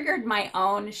it triggered my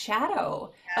own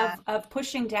shadow Yeah. of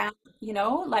pushing down,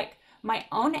 like my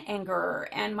own anger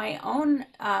and my own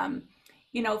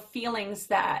feelings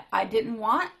that I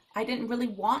didn't really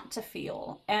want to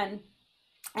feel. And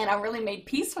I really made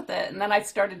peace with it. And then I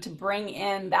started to bring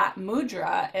in that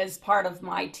mudra as part of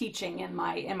my teaching in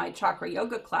my chakra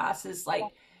yoga class, is like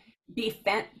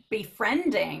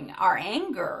befriending our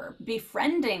anger,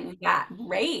 befriending that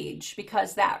rage,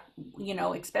 because that,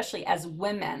 especially as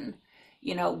women,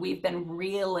 we've been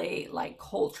really like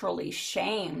culturally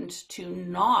shamed to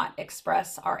not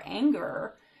express our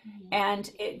anger, Mhm.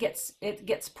 and it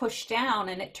gets pushed down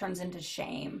and it turns into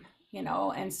shame,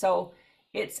 and so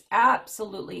it's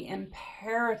absolutely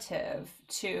imperative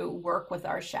to work with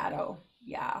our shadow.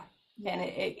 Yeah. And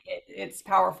Yeah. it's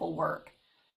powerful work.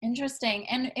 Interesting.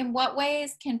 And in what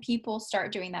ways can people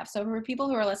start doing that? So for people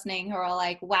who are listening who are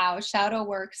like, wow, shadow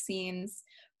work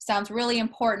sounds really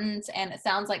important and it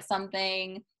sounds like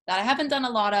something that I haven't done a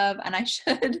lot of and I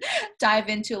should dive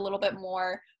into a little bit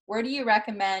more. Where do you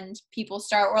recommend people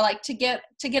start, or like to get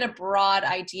a broad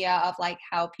idea of like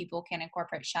how people can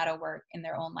incorporate shadow work in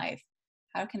their own life?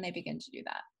 How can they begin to do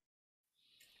that?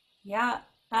 Yeah.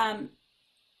 Um,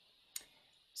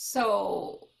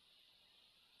 so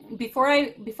before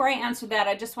I answer that,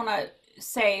 I just want to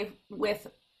say, with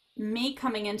me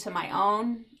coming into my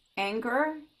own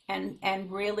anger and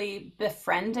really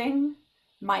befriending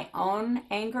my own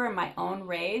anger and my own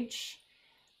rage,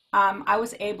 I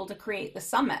was able to create the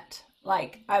summit.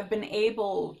 Like, I've been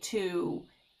able to,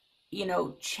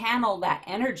 channel that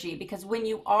energy, because when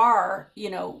you are,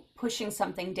 pushing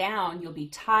something down, you'll be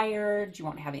tired, you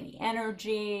won't have any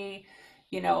energy,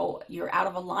 you're out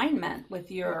of alignment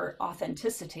with your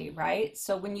authenticity, right?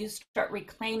 So when you start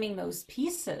reclaiming those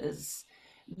pieces,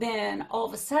 then all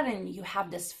of a sudden you have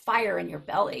this fire in your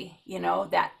belly,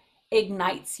 that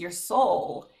ignites your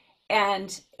soul,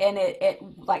 and it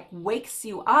like wakes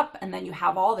you up, and then you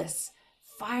have all this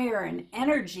fire and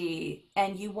energy,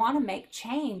 and you want to make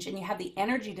change, and you have the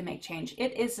energy to make change.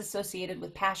 It is associated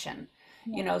with passion,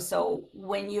 Yeah. so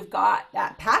when you've got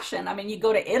that passion, I mean, you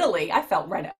go to Italy, I felt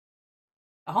right at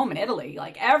home in Italy.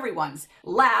 Like, everyone's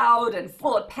loud and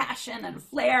full of passion and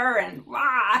flair and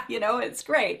rah, it's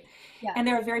great. Yeah. And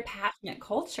they're a very passionate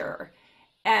culture.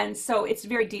 And so it's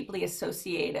very deeply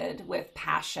associated with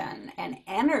passion and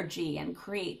energy and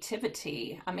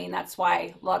creativity. I mean, that's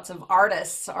why lots of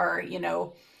artists are,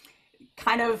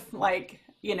 kind of like,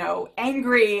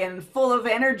 angry and full of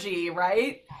energy,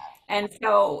 right? And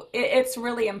so it's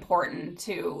really important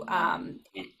to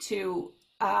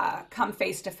come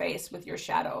face to face with your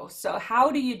shadow. So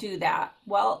how do you do that?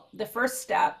 Well, the first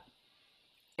step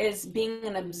is being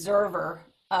an observer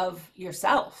of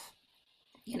yourself.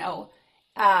 You know,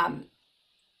 um,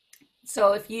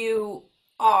 so if you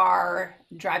are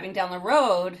driving down the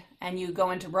road and you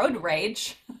go into road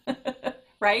rage,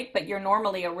 right? But you're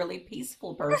normally a really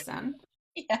peaceful person,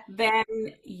 Yeah. then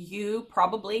you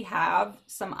probably have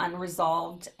some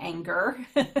unresolved anger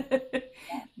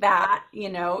that,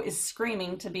 is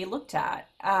screaming to be looked at.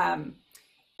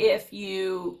 If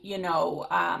you,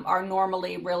 are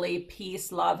normally really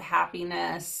peace, love,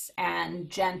 happiness, and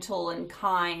gentle and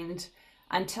kind,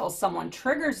 until someone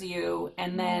triggers you,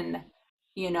 and Mhm. then,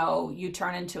 you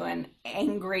turn into an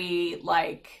angry,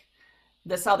 like,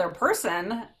 this other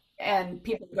person, and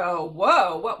people go,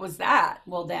 whoa, what was that?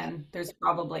 Well, then there's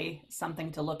probably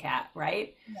something to look at,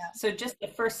 right? Yeah. So just the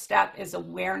first step is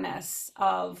awareness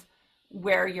of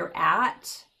where you're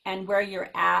at, and where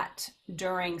you're at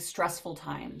during stressful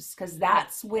times, because Yeah.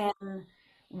 that's when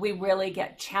we really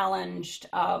get challenged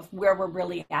of where we're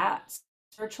really at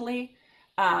spiritually.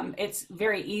 It's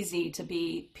very easy to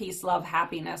be peace, love,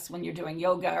 happiness when you're doing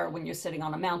yoga or when you're sitting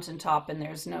on a mountaintop and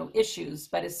there's no issues.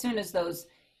 But as soon as those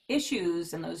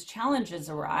issues and those challenges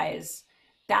arise,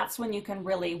 that's when you can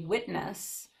really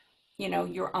witness,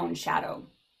 your own shadow.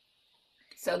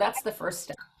 So that's the first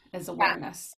step, is Yeah.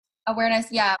 awareness.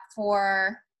 Awareness, yeah,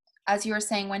 for, as you were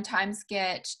saying, when times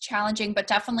get challenging, but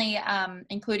definitely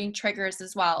including triggers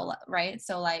as well, right?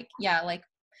 So like, yeah, like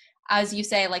as you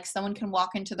say, like someone can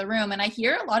walk into the room, and I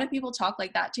hear a lot of people talk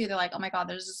like that too. They're like, oh my God,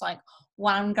 there's just like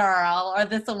one girl or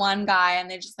this one guy, and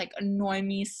they just like annoy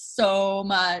me so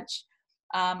much.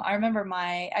 I remember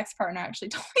my ex-partner actually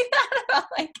told me that about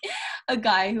like a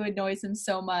guy who annoys him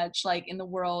so much, like in the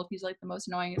world. He's like the most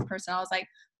annoying person. I was like,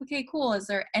 okay, cool. Is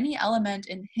there any element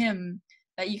in him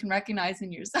that you can recognize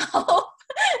in yourself?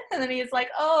 And then he's like,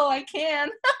 oh, I can.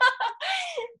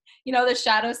 The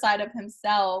shadow side of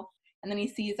himself. And then he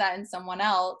sees that in someone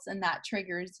else, and that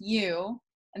triggers you.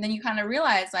 And then you kind of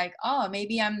realize like, oh,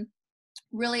 maybe I'm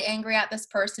really angry at this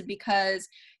person because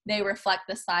they reflect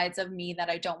the sides of me that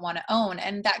I don't want to own.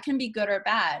 And that can be good or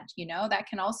bad, that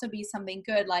can also be something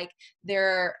good. Like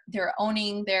they're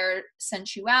owning their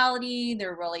sensuality,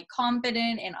 they're really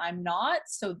confident, and I'm not,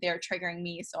 so they're triggering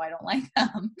me, so I don't like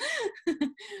them.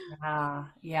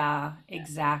 Yeah,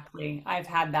 exactly. I've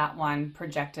had that one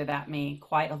projected at me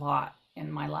quite a lot in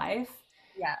my life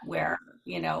Yeah. where,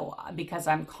 because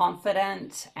I'm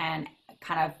confident and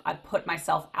kind of I put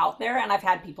myself out there, and I've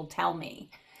had people tell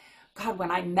me, God,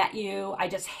 when I met you, I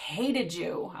just hated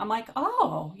you. I'm like,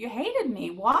 oh, you hated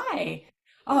me. Why?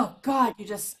 Oh, God,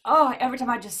 every time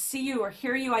I just see you or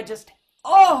hear you, I just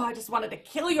wanted to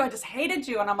kill you. I just hated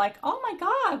you. And I'm like, oh my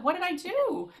God, what did I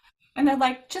do? And they're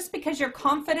like, just because you're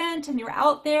confident and you're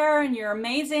out there and you're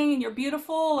amazing and you're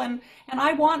beautiful and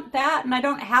I want that and I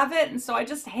don't have it. And so I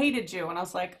just hated you. And I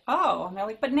was like, oh, and they're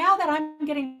like, but now that I'm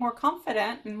getting more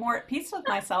confident and more at peace with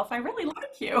myself, I really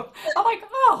like you. I'm like,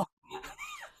 oh,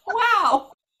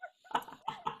 wow. You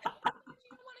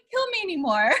don't want to kill me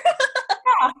anymore.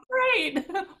 Yeah, great.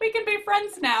 We can be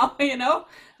friends now.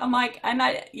 I'm like,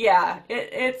 yeah,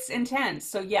 it's intense.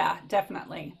 So yeah,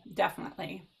 definitely,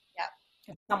 definitely.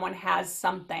 Yeah. If someone has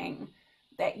something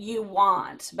that you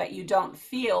want, but you don't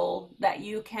feel that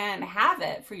you can have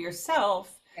it for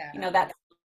yourself, Yeah. that's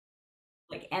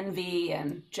like envy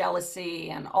and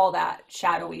jealousy and all that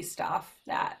shadowy stuff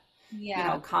that,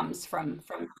 Yeah. comes from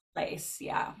that place.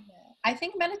 Yeah. I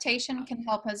think meditation can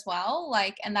help as well.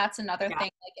 Like, and that's another Yeah.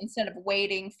 thing, like instead of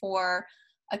waiting for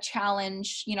a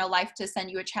challenge, life to send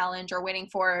you a challenge, or waiting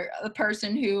for a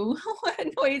person who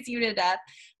annoys you to death,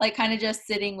 like kind of just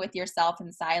sitting with yourself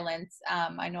in silence.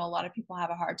 I know a lot of people have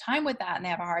a hard time with that, and they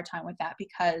have a hard time with that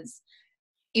because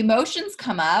emotions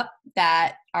come up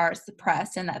that are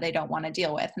suppressed and that they don't want to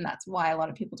deal with. And that's why a lot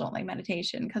of people don't like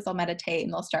meditation, because they'll meditate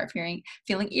and they'll start feeling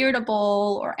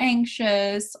irritable or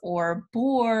anxious or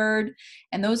bored.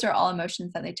 And those are all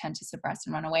emotions that they tend to suppress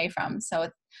and run away from. So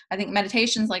I think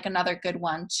meditation is like another good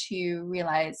one to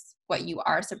realize what you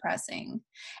are suppressing.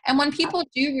 And when people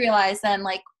do realize, then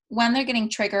like when they're getting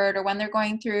triggered or when they're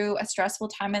going through a stressful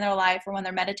time in their life, or when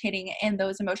they're meditating and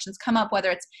those emotions come up,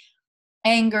 whether it's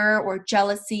anger or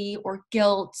jealousy or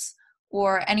guilt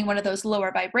or any one of those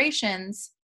lower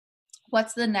vibrations,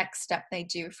 what's the next step they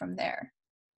do from there?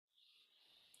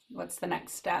 What's the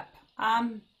next step?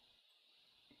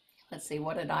 Let's see,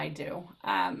 what did I do?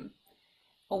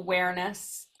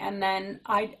 Awareness, and then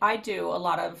I do a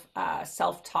lot of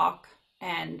self-talk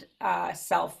and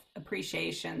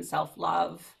self-appreciation,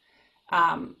 self-love,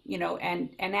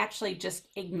 and actually just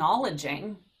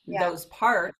acknowledging Yeah. those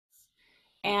parts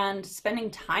and spending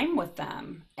time with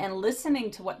them and listening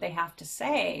to what they have to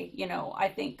say. I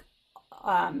think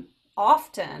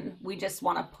often we just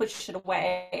want to push it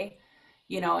away,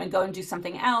 and go and do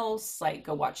something else, like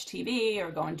go watch TV or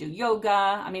go and do yoga.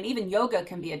 I mean, even yoga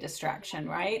can be a distraction,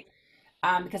 right?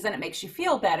 Because then it makes you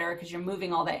feel better because you're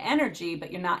moving all that energy,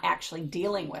 but you're not actually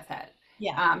dealing with it.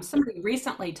 Yeah. Somebody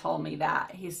recently told me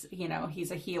that he's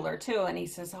a healer too, and he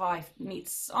says, "Oh, I meet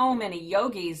so many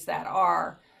yogis that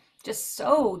are just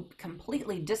so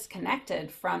completely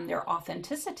disconnected from their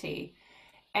authenticity."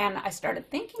 And I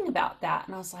started thinking about that,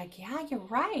 and I was like, yeah, you're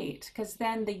right. Because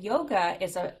then the yoga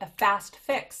is a fast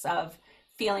fix of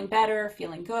feeling better,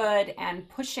 feeling good, and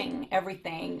pushing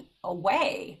everything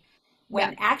away. Yeah.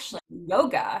 When actually,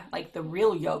 yoga, like the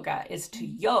real yoga, is to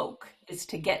yoke, is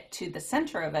to get to the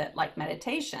center of it, like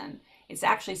meditation. It's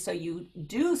actually so you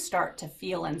do start to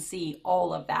feel and see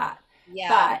all of that. Yeah.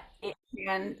 But it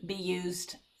can be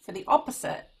used for the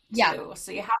opposite Yeah. too.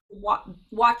 So you have to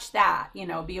watch that,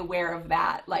 be aware of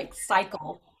that, like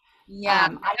cycle. Yeah.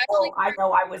 I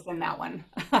know I was in that one.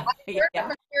 Heard Yeah.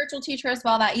 from a spiritual teacher as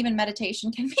well that even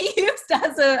meditation can be used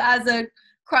as a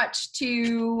crutch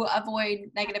to avoid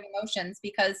negative emotions,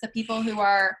 because the people who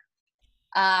are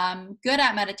good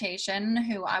at meditation,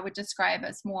 who I would describe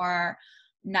as more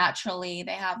naturally,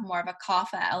 they have more of a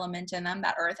kapha element in them,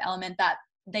 that earth element, that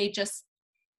they just,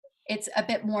 it's a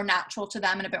bit more natural to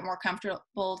them and a bit more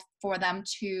comfortable for them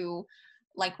to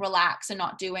like relax and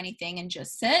not do anything and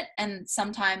just sit. And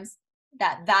sometimes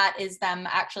that is them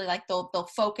actually like they'll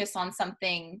focus on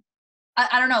something.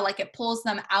 I don't know, like it pulls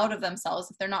them out of themselves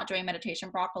if they're not doing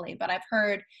meditation properly. But I've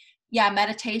heard, yeah,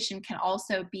 meditation can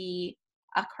also be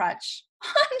a crutch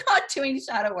on not doing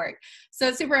shadow work. So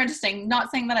it's super interesting.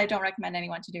 Not saying that I don't recommend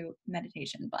anyone to do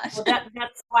meditation, but Well,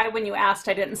 that's why when you asked,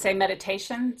 I didn't say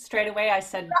meditation straight away. I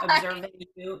said observing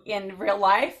you in real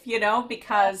life,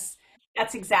 because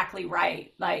that's exactly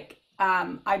right. Like,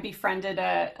 I befriended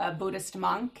a Buddhist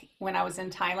monk when I was in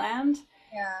Thailand.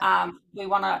 yeah, We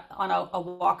went on a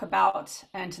walkabout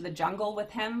into the jungle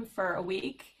with him for a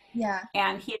week, yeah,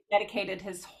 and he had dedicated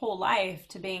his whole life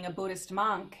to being a Buddhist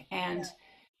monk. yeah. And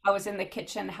I was in the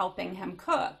kitchen helping him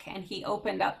cook, and he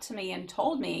opened up to me and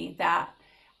told me that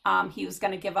he was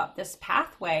going to give up this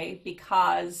pathway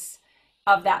because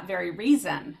of that very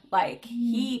reason. Like, Mm,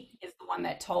 he is the one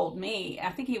that told me,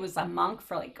 I think he was a monk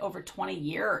for like over 20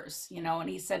 years, and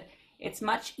he said it's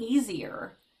much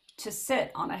easier to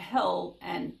sit on a hill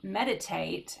and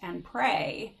meditate and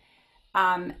pray,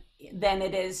 um, than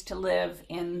it is to live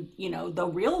in, the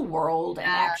real world and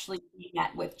yeah, actually be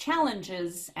met with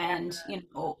challenges and,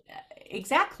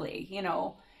 exactly,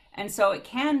 and so it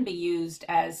can be used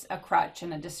as a crutch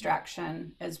and a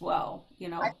distraction as well, I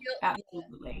feel, yeah.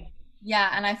 absolutely.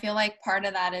 Yeah, and I feel like part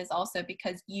of that is also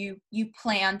because you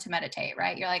plan to meditate,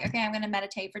 right? You're like, okay, I'm going to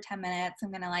meditate for 10 minutes.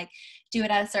 I'm going to like do it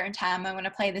at a certain time. I'm going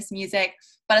to play this music.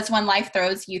 But it's when life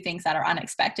throws you things that are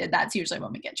unexpected. That's usually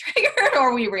when we get triggered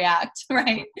or we react,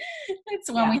 right? It's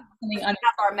when we Yeah. have something We have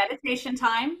our meditation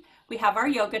time, we have our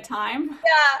yoga time,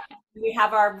 yeah. we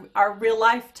have our real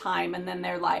life time, and then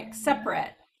they're like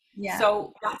separate. Yeah.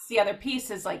 So that's the other piece,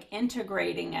 is like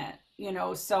integrating it,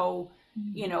 so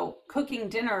Mhm. cooking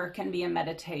dinner can be a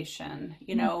meditation,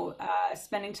 Mhm.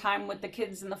 spending time with the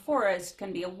kids in the forest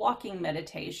can be a walking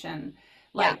meditation,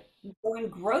 Yeah. like going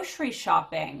grocery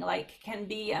shopping, like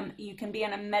you can be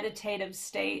in a meditative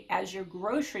state as you're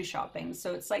grocery shopping.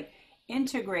 So it's like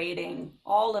integrating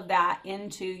all of that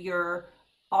into your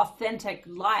authentic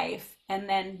life and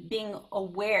then being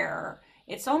aware.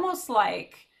 It's almost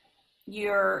like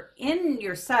you're in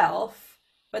yourself,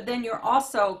 but then you're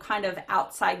also kind of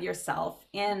outside yourself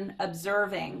in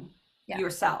observing Yeah.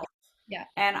 yourself. Yeah.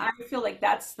 And I feel like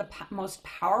that's the most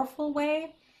powerful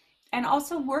way. And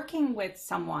also working with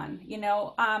someone,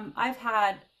 I've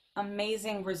had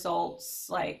amazing results,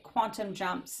 like quantum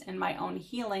jumps in my own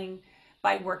healing,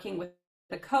 by working with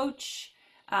the coach,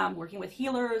 working with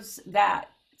healers that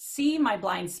see my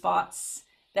blind spots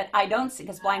that I don't see,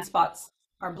 because blind spots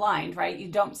are blind, right? You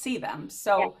don't see them. Yeah.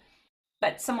 So,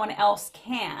 but someone else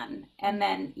can. And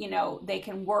then, they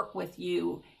can work with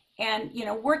you. And,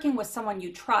 working with someone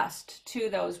you trust too,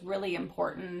 those really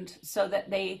important, so that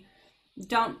they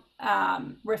don't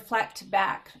reflect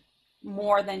back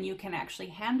more than you can actually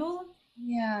handle.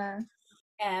 Yeah.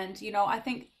 And, I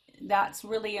think that's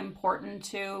really important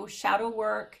too. Shadow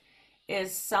work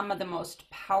is some of the most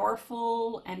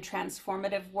powerful and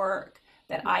transformative work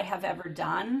that I have ever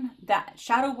done. That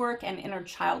shadow work and inner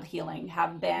child healing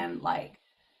have been like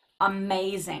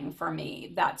amazing for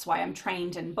me. That's why I'm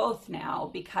trained in both now,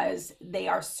 because they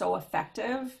are so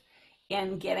effective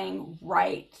in getting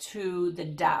right to the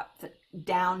depth,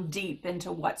 down deep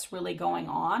into what's really going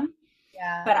on.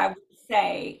 Yeah. But I would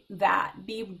say that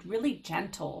be really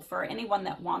gentle for anyone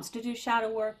that wants to do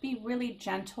shadow work. Be really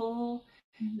gentle,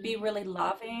 be Mhm. really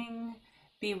loving,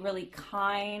 be really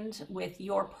kind with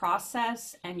your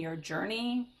process and your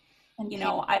journey. And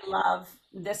I love,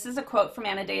 this is a quote from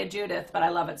Anodea Judith, but I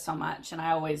love it so much. And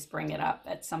I always bring it up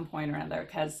at some point or another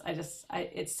because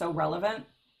it's so relevant.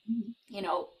 Mhm. You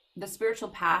know, the spiritual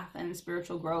path and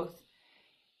spiritual growth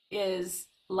is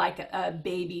like a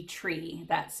baby tree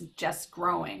that's just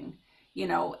growing,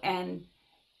 and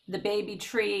the baby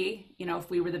tree, if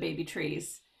we were the baby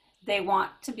trees, they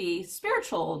want to be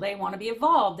spiritual, they want to be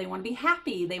evolved, they want to be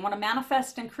happy, they want to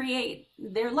manifest and create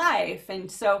their life.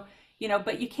 And so,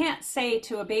 but you can't say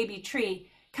to a baby tree,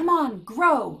 come on,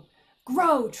 grow,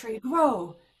 grow, tree,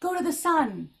 grow, go to the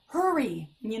sun, hurry.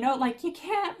 Like, you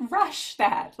can't rush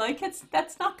that. Like,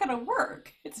 that's not going to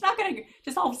work. It's not going to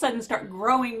just all of a sudden start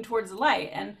growing towards the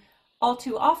light. And all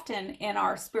too often in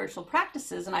our spiritual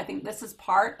practices, and I think this is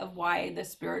part of why the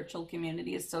spiritual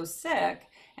community is so sick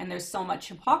and there's so much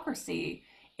hypocrisy,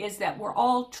 is that we're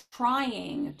all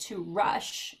trying to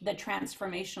rush the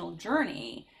transformational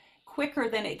journey quicker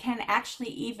than it can actually,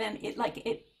 even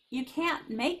it, you can't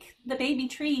make the baby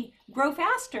tree grow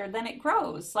faster than it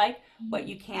grows. Like, what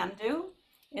you can do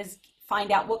is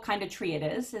find out what kind of tree it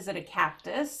is. Is it a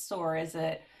cactus, or is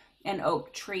it an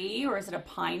oak tree or is it a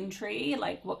pine tree?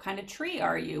 Like, what kind of tree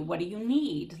are you? What do you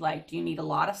need? Like, do you need a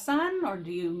lot of sun or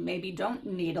do you maybe don't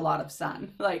need a lot of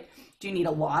sun? Like, do you need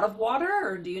a lot of water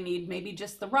or do you need maybe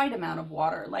just the right amount of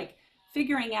water? Like,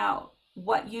 figuring out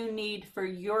what you need for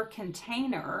your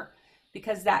container,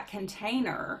 because that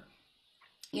container,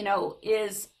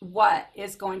 is what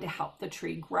is going to help the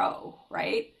tree grow,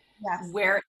 right? Yes.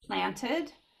 Where it's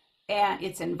planted and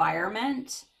its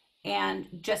environment, and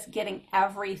just getting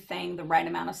everything, the right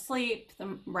amount of sleep,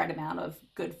 the right amount of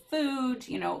good food,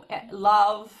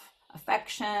 love,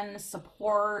 affection,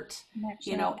 support,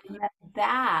 Connection. and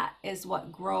that is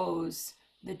what grows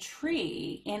the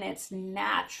tree in its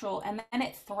natural, and then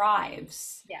it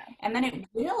thrives, Yeah. and then it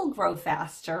will grow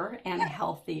faster and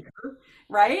healthier,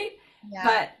 right? Yeah.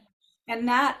 But, and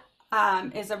that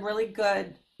is a really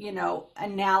good,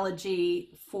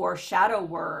 analogy for shadow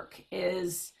work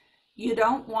is you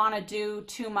don't want to do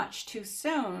too much too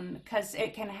soon because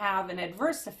it can have an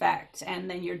adverse effect and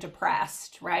then you're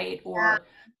depressed, right? Yeah. Or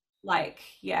like,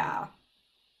 yeah.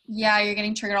 Yeah, you're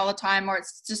getting triggered all the time, or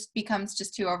it's just becomes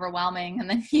just too overwhelming, and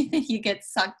then you get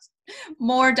sucked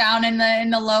more down in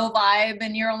the low vibe,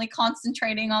 and you're only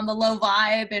concentrating on the low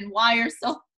vibe and why you're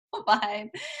so low vibe.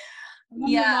 And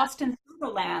then Yeah, you're lost in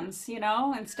Shadowlands,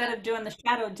 instead of doing the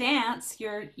shadow dance,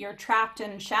 you're trapped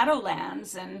in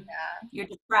Shadowlands and you're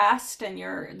depressed and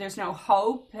there's no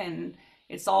hope and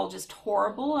it's all just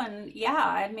horrible. And yeah,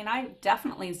 I mean, I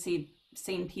definitely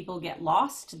seen people get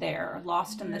lost there,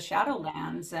 lost in the mhm,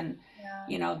 Shadowlands and yeah,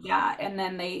 that, and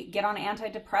then they get on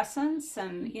antidepressants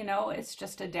and it's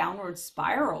just a downward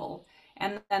spiral.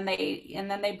 And then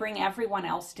they bring everyone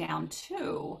else down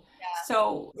too. yeah,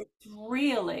 So it's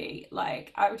really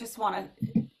like I would just want to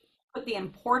put the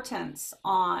importance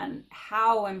on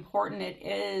how important it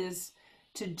is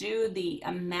to do the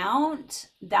amount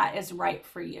that is right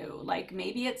for you. Like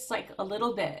maybe it's like a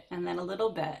little bit and then a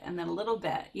little bit and then a little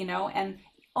bit, and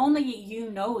only you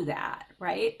know that,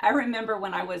 right? I remember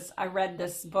when I read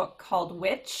this book called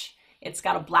Witch. It's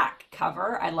got a black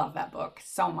cover. I love that book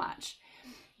so much.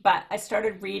 But I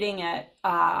started reading it,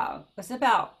 it was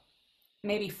about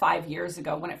maybe 5 years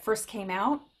ago when it first came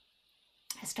out.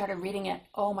 I started reading it.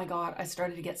 Oh my God, I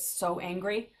started to get so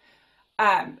angry.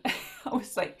 I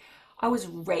was like, I was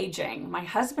raging. My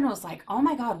husband was like, "Oh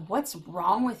my God, what's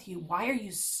wrong with you? Why are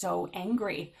you so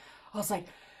angry?" I was like,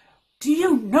 "Do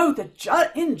you know the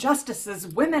injustices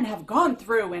women have gone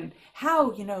through and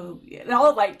how, and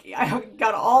all like I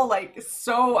got all like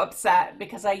so upset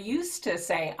because I used to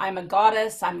say I'm a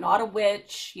goddess, I'm not a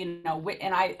witch,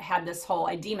 and I had this whole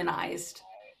I demonized,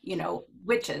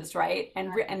 witches, right?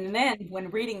 And then when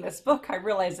reading this book, I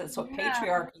realized that's what yeah,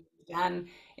 patriarchy has done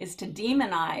is to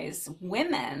demonize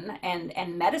women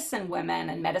and medicine women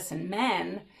and medicine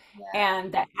men, yeah,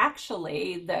 and that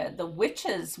actually the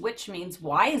witch means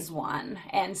wise one.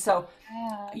 And so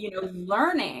yeah,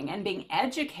 learning and being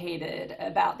educated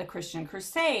about the Christian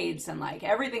crusades and like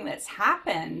everything that's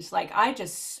happened, like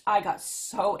I got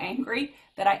so angry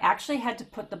that I actually had to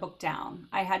put the book down.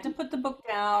 I had to put the book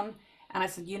down and I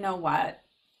said, "You know what,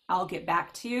 I'll get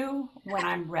back to you when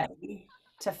I'm ready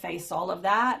to face all of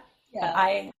that, but yeah.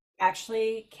 I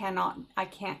actually I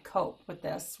can't cope with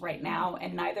this right now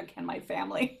and neither can my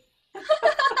family."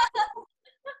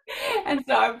 And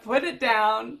so I put it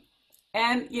down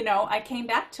and, I came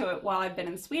back to it while I've been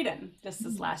in Sweden just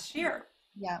this Mhm, last year.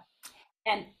 yeah,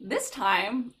 And this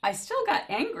time I still got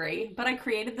angry, but I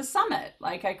created the summit.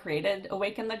 Like I created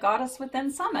Awaken the Goddess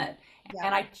Within Summit. yeah,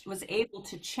 And I was able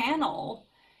to channel,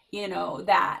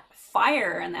 that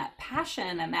fire and that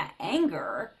passion and that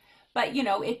anger. But,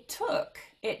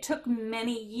 it took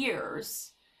many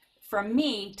years for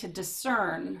me to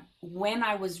discern when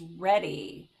I was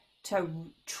ready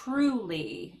to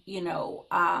truly,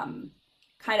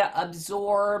 kind of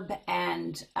absorb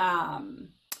and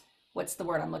what's the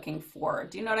word I'm looking for?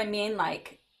 Do you know what I mean?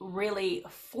 Like really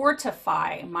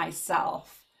fortify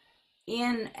myself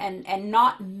in and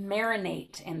not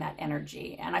marinate in that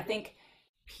energy. And I think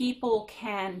people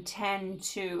can tend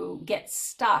to get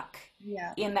stuck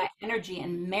yeah, in that energy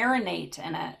and marinate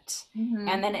in it, hmm,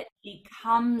 and then it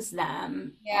becomes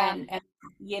them, yeah,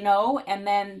 and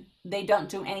then they don't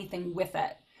do anything with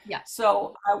it. yeah,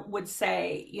 So I would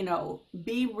say,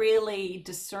 be really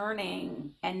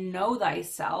discerning and know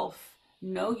thyself,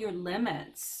 know your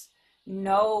limits,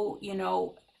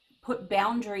 know, put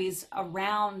boundaries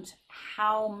around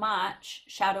how much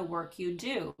shadow work you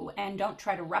do and don't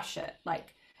try to rush it.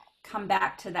 Like come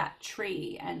back to that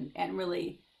tree and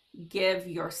really give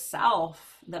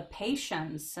yourself the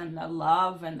patience and the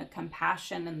love and the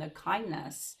compassion and the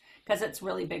kindness because it's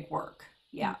really big work.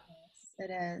 yes. Yeah.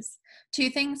 It is.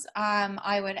 Two things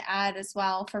I would add as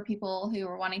well for people who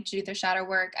are wanting to do their shadow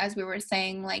work, as we were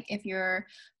saying, like if you're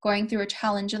going through a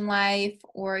challenge in life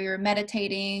or you're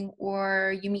meditating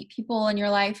or you meet people in your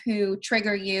life who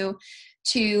trigger you,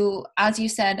 to, as you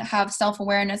said, have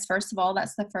self-awareness. First of all,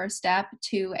 that's the first step,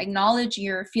 to acknowledge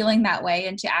you're feeling that way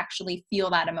and to actually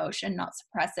feel that emotion, not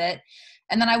suppress it.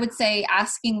 And then I would say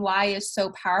asking why is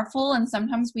so powerful. And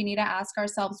sometimes we need to ask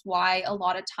ourselves why a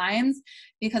lot of times,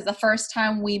 because the first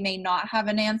time we may not have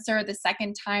an answer. The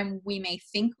second time we may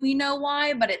think we know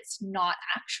why, but it's not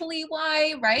actually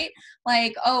why, right?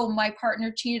 Like, oh, my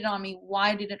partner cheated on me.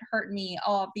 Why did it hurt me?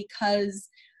 Oh, because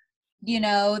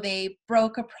they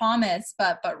broke a promise,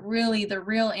 but really the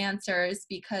real answer is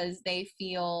because they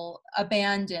feel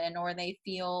abandoned or they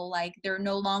feel like they're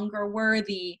no longer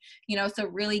worthy, so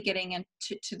really getting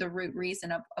into the root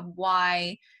reason of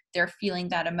why they're feeling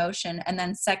that emotion. And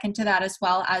then second to that, as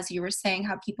well, as you were saying,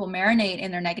 how people marinate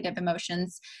in their negative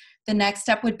emotions, the next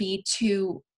step would be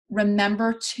to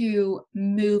remember to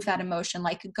move that emotion,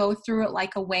 like go through it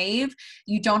like a wave.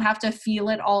 You don't have to feel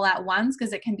it all at once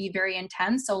because it can be very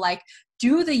intense. So like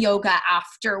do the yoga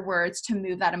afterwards to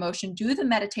move that emotion, do the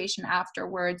meditation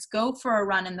afterwards, go for a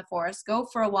run in the forest, go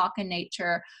for a walk in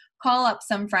nature, call up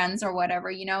some friends or whatever,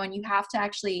 and you have to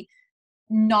actually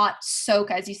not soak,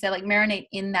 as you said, like marinate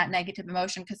in that negative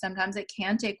emotion, because sometimes it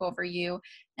can take over you,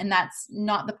 and that's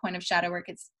not the point of shadow work.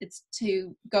 It's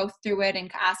to go through it and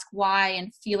ask why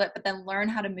and feel it, but then learn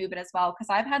how to move it as well. Because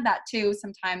I've had that too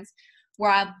sometimes,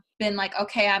 where I've been like,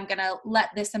 okay, I'm gonna let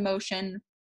this emotion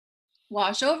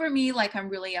wash over me, like I'm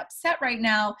really upset right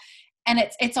now, and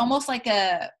it's almost like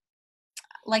a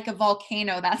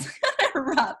volcano that's gonna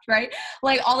erupt, right?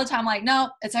 Like all the time, like, no,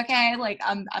 it's okay. Like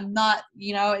I'm not,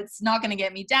 it's not gonna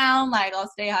get me down. Like I'll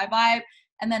stay high vibe.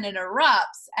 And then it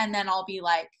erupts. And then I'll be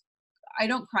like, I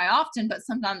don't cry often, but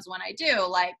sometimes when I do,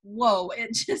 like, whoa,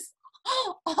 it just,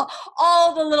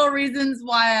 all the little reasons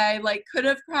why I like could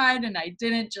have cried and I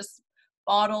didn't, just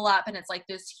bottle up. And it's like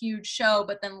this huge show,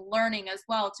 but then learning as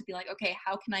well to be like, okay,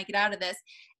 how can I get out of this?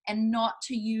 And not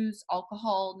to use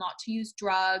alcohol, not to use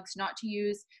drugs, not to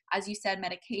use, as you said,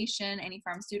 medication, any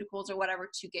pharmaceuticals or whatever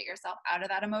to get yourself out of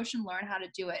that emotion. Learn how to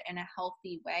do it in a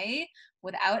healthy way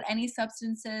without any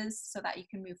substances so that you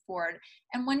can move forward.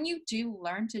 And when you do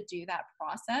learn to do that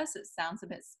process, it sounds a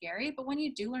bit scary, but when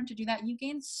you do learn to do that, you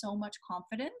gain so much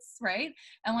confidence, right?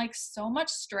 And like so much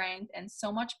strength and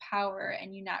so much power,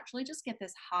 and you naturally just get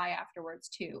this high afterwards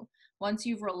too. Once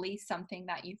you've released something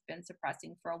that you've been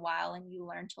suppressing for a while and you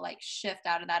learn to like shift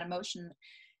out of that emotion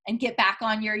and get back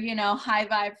on your, high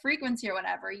vibe frequency or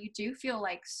whatever, you do feel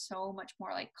like so much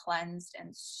more like cleansed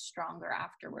and stronger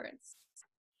afterwards.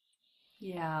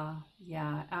 Yeah,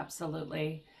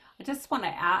 absolutely. I just want to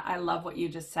add, I love what you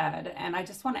just said, and I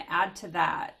just want to add to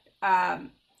that.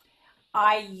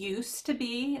 I used to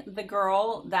be the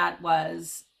girl that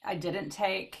I didn't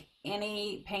take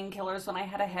any painkillers when I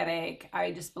had a headache.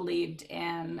 I just believed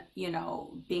in,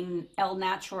 being el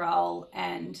natural,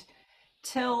 and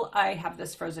till I have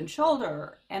this frozen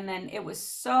shoulder. And then it was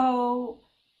so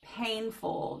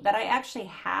painful that I actually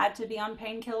had to be on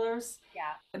painkillers,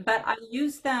 Yeah. but I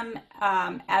use them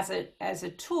as a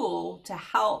tool to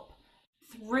help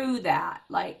through that.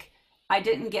 Like I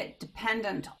didn't get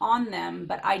dependent on them,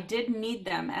 but I did need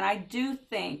them. And I do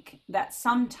think that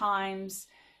sometimes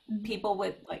people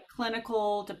with like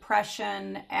clinical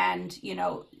depression and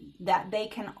that they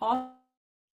can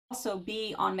also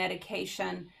be on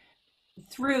medication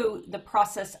through the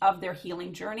process of their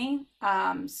healing journey.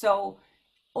 So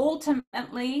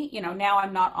ultimately, now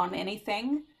I'm not on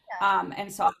anything.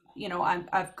 And so,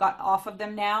 I've got off of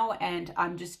them now, and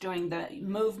I'm just doing the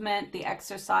movement, the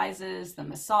exercises, the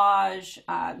massage.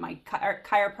 My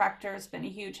chiropractor has been a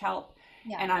huge help.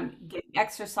 Yeah. And I'm getting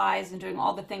exercise and doing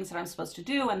all the things that I'm supposed to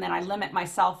do. And then I limit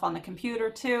myself on the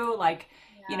computer too. Like,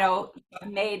 Yeah.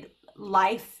 I've made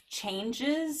life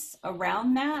changes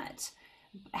around that.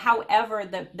 However,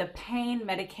 the pain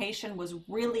medication was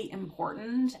really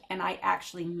important, and I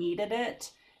actually needed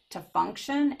it to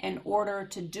function in order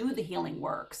to do the healing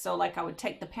work. So, like, I would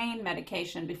take the pain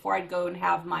medication before I'd go and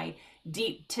have my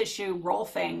deep tissue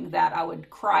rolfing that I would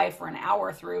cry for an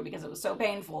hour through because it was so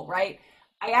painful, right?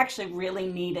 I actually really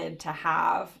needed to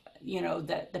have,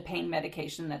 the pain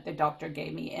medication that the doctor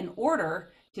gave me in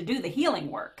order to do the healing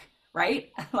work,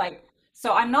 right? Like,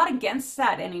 so I'm not against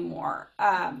that anymore.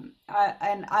 And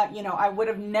I would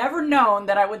have never known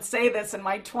that I would say this in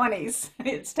my 20s.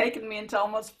 It's taken me until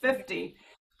almost 50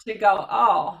 to go,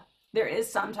 oh, there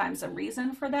is sometimes a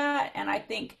reason for that. And I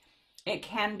think it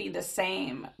can be the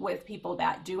same with people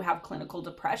that do have clinical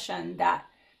depression, that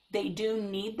they do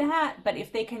need that, but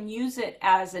if they can use it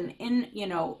as an in,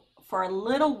 for a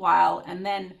little while and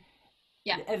then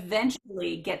Yeah.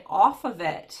 eventually get off of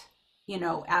it,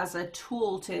 as a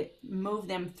tool to move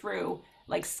them through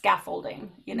like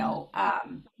scaffolding, then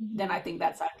Mhm. I think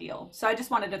that's ideal. So I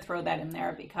just wanted to throw that in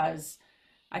there because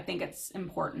I think it's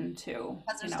important to,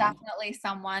 Because there's definitely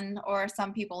someone or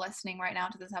some people listening right now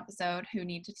to this episode who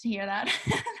needed to hear that.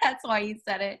 That's why you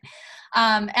said it.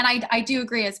 And I do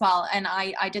agree as well. And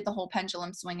I did the whole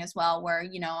pendulum swing as well, where,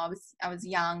 I was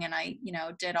young and I,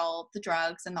 did all the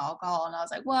drugs and the alcohol and I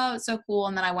was like, whoa, it's so cool.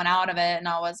 And then I went out of it and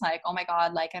I was like, oh my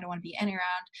God, like I don't want to be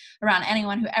around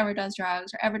anyone who ever does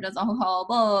drugs or ever does alcohol,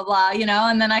 blah, blah, blah,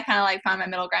 and then I kind of like found my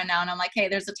middle ground now. And I'm like, hey,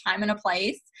 there's a time and a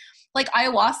place, like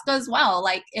ayahuasca as well.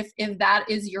 Like if that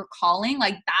is your calling,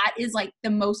 like that is like the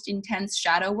most intense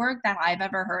shadow work that I've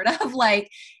ever heard of. Like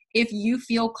if you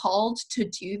feel called to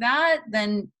do that,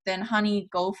 then honey,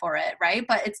 go for it, right?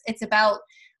 But it's about,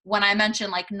 when I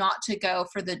mentioned like not to go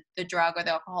for the drug or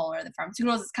the alcohol or the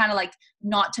pharmaceuticals, it's kind of like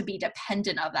not to be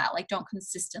dependent of that. Like don't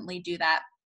consistently do that,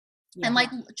 and yeah. like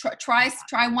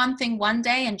try one thing one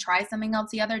day and try something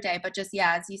else the other day, but just,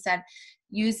 yeah, as you said,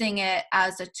 using it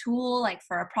as a tool, like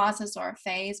for a process or a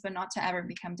phase, but not to ever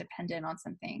become dependent on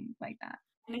something like that.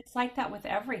 And it's like that with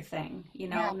everything,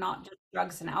 Yeah. not just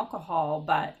drugs and alcohol,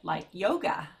 but like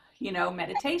yoga,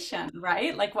 meditation,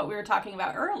 right? Like what we were talking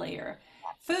about earlier.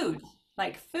 Food,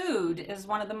 like food is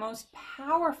one of the most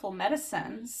powerful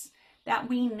medicines that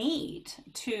we need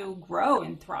to grow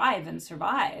and thrive and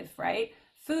survive, right?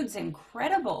 Food's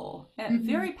incredible, a Mm-hmm.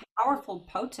 very powerful,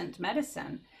 potent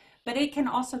medicine, but it can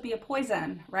also be a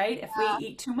poison, right? If we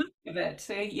eat too much of it,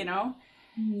 so,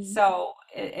 Mm-hmm. so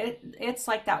it's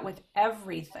like that with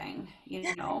everything,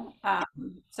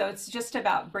 so it's just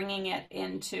about bringing it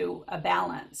into a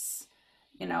balance,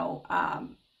 you know.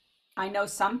 I know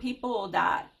some people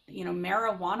that,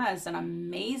 marijuana is an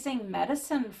amazing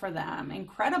medicine for them,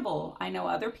 incredible. I know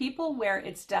other people where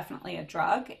it's definitely a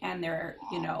drug and they're,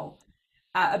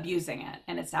 abusing it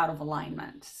and it's out of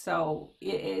alignment. So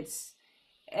it's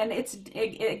and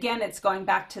again, it's going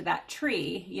back to that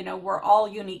tree. We're all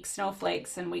unique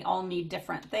snowflakes and we all need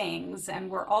different things, and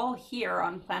we're all here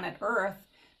on planet Earth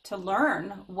to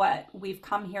learn what we've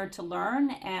come here to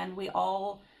learn, and we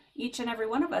all, each and every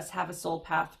one of us, have a soul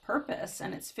path purpose,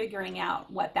 and it's figuring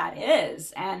out what that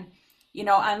is. And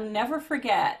I'll never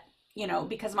forget,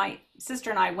 because my sister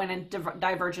and I went in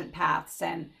divergent paths,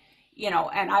 and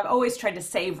I've always tried to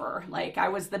save her. Like I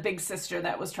was the big sister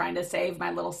that was trying to save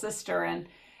my little sister, and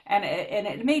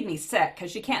it made me sick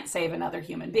because you can't save another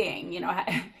human being.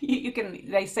 You can,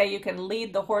 they say you can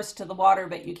lead the horse to the water,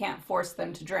 but you can't force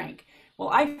them to drink. Well,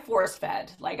 I force fed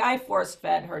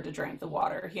her to drink the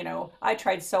water. I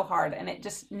tried so hard and it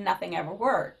just, nothing ever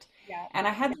worked. Yeah. And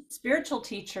I had a spiritual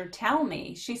teacher tell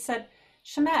me, she said,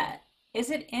 Shamet,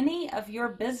 is it any of your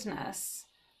business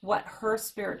what her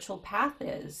spiritual path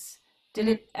is? Did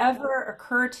Mm-hmm. it ever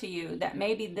occur to you that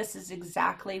maybe this is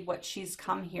exactly what she's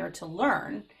come here to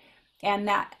learn, and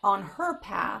that on her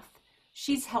path,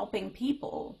 she's helping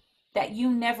people that you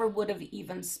never would have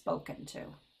even spoken to?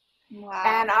 Wow.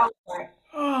 And I was like,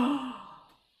 oh,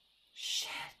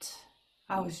 shit.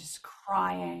 I was just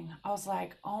crying. I was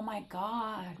like, oh my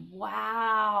God,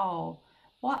 wow.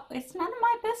 What? It's none of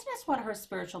my business what her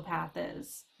spiritual path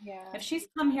is. Yeah. If she's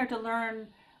come here to learn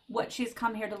what she's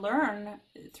come here to learn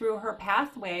through her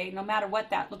pathway, no matter what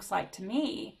that looks like to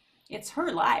me, it's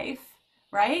her life,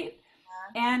 right?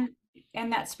 And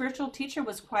and that spiritual teacher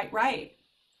was quite right.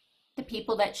 The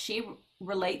people that she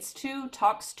relates to,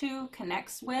 talks to,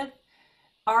 connects with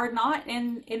are not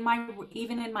in my,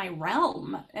 even in my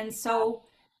realm. And so,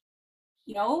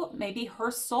 maybe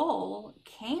her soul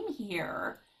came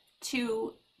here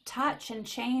to touch and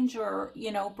change, or,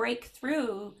 break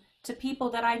through to people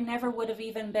that I never would have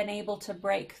even been able to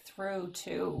break through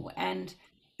to. And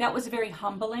that was very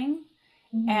humbling.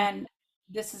 Mm-hmm. And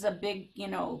this is a big,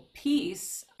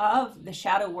 piece of the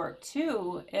shadow work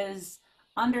too, is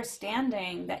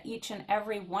understanding that each and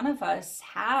every one of us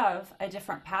have a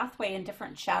different pathway and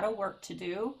different shadow work to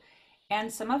do.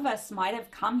 And some of us might have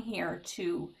come here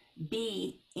to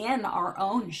be in our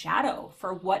own shadow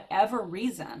for whatever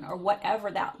reason or whatever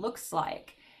that looks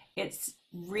like. It's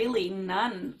really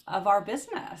none of our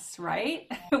business, right?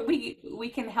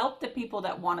 We can help the people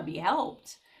that want to be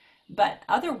helped, but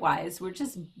otherwise we're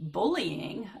just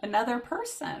bullying another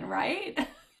person, right?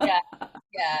 Yeah.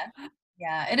 Yeah.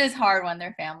 Yeah. It is hard when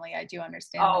they're family. I do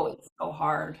understand that. Oh, it's so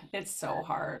hard. It's so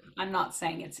hard. I'm not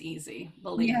saying it's easy.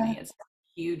 Believe Yeah. me, it's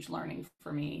huge learning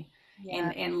for me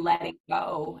Yeah. in letting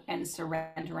go and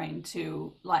surrendering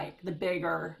to like the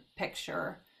bigger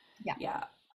picture. Yeah. Yeah.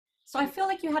 So I feel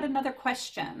like you had another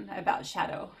question about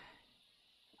shadow.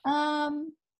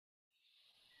 Um,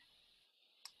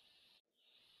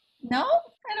 no,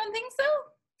 I don't think so.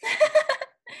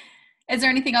 Is there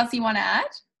anything else you want to add?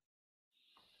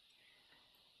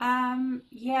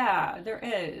 Yeah, there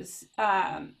is.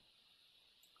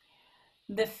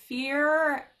 The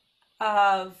fear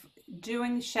of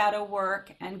doing shadow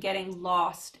work and getting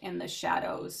lost in the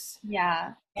shadows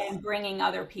Yeah. and bringing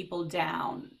other people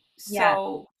down. Yeah.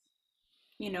 So,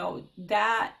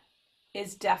 that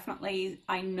is definitely,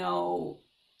 I know,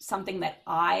 something that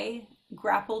I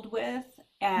grappled with.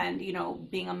 And,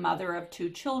 being a mother of two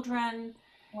children,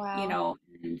 Wow.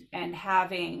 and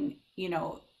having,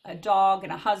 a dog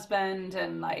and a husband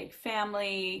and like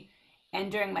family,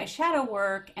 and doing my shadow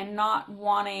work and not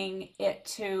wanting it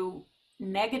to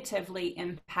negatively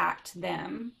impact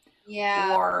them,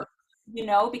 Yeah. or,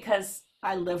 because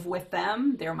I live with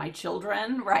them, they're my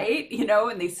children, right?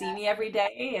 And they see me every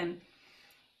day. And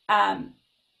um,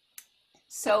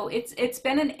 so it's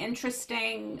been an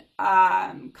interesting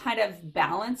kind of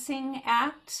balancing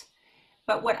act.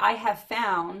 But what I have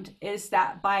found is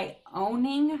that by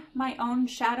owning my own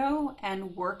shadow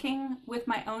and working with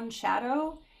my own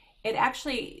shadow, it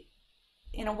actually,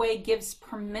 in a way, gives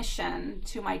permission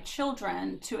to my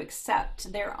children to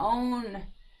accept their own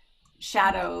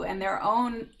shadow and their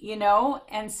own,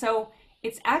 and so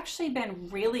it's actually been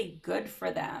really good for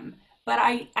them. But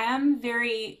I am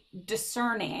very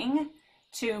discerning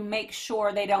to make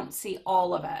sure they don't see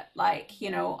all of it. Like,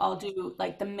 I'll do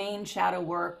like the main shadow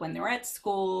work when they're at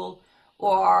school,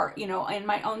 or, in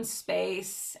my own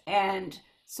space. And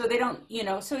so they don't,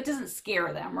 so it doesn't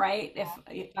scare them, right? If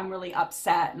I'm really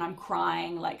upset and I'm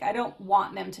crying, like I don't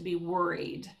want them to be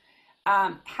worried.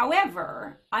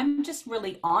 However, I'm just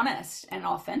really honest and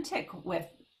authentic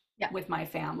Yeah. with my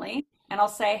family, and I'll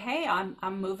say, "Hey,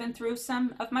 I'm moving through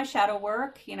some of my shadow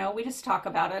work. We just talk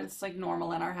about it. It's like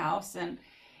normal in our house, and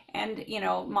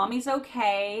mommy's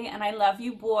okay, and I love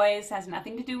you boys. Has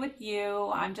nothing to do with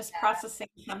you. I'm just processing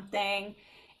something."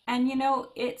 And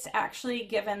it's actually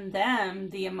given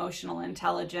them the emotional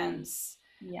intelligence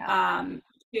Yeah. um,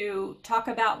 to talk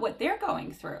about what they're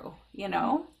going through,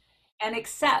 and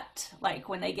accept, like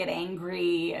when they get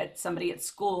angry at somebody at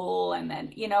school, and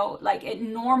then, like it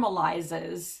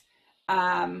normalizes,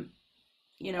 um,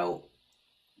 you know,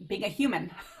 being a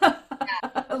human.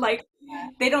 Like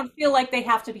they don't feel like they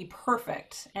have to be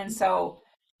perfect. And so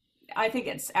I think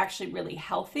it's actually really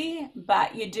healthy,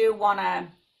 but you do want to,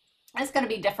 it's going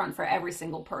to be different for every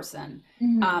single person.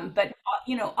 Mhm. But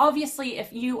obviously,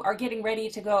 if you are getting ready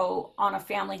to go on a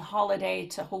family holiday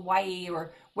to Hawaii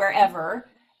or wherever,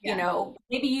 Yeah.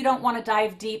 maybe you don't want to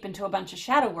dive deep into a bunch of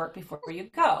shadow work before you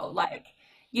go. Like,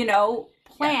 Yeah.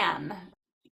 plan,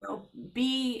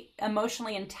 be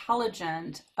emotionally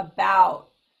intelligent about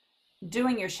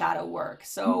doing your shadow work. Mhm.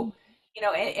 So,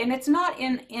 and it's not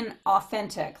in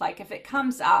authentic. Like if it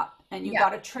comes up and you Yeah.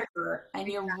 got a trigger and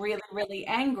you're really, really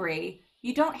angry,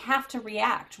 you don't have to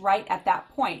react right at that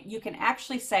point. You can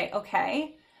actually say,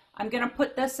 okay, I'm going to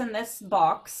put this in this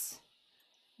box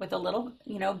with a little,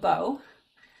 bow.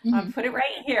 I'm Mhm. put it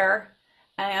right here,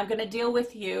 and I'm going to deal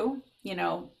with you,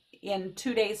 in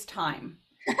 2 days' time.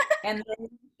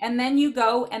 And then you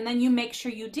go and then you make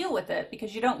sure you deal with it,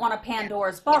 because you don't want a Yeah.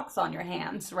 Pandora's box on your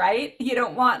hands, right? You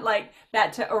don't want like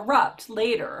that to erupt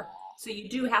later. So you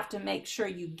do have to make sure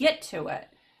you get to it.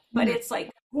 But Mhm. it's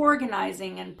like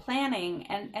organizing and planning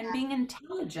and being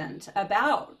intelligent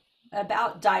about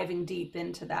diving deep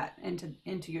into that,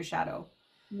 into your shadow.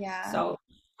 Yeah. So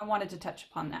I wanted to touch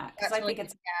upon that because That's I really think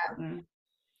it's yeah. important.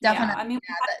 Yeah, Definitely. I mean, we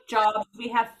Yeah. have jobs, we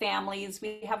have families,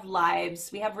 we have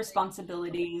lives, we have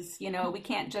responsibilities. We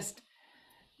can't just,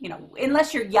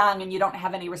 unless you're young and you don't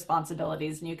have any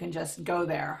responsibilities and you can just go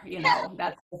there,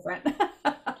 that's different.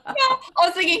 Yeah, I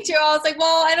was thinking too. I was like,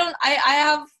 well, I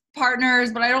have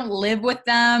partners, but I don't live with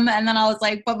them. And then I was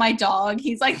like, but my dog,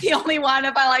 he's like the only one.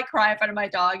 If I like cry in front of my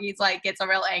dog, he's like gets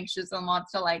real anxious and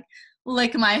wants to like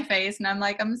lick my face. And I'm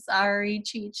like, I'm sorry,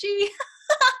 Chi Chi.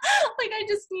 Like I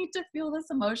just need to feel this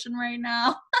emotion right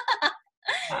now.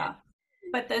 Yeah.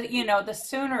 But the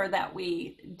sooner that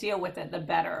we deal with it, the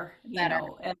better, Better.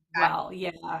 as well.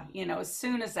 Yeah, as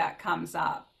soon as that comes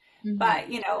up. Mm-hmm. But,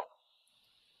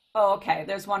 oh, okay,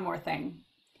 there's one more thing.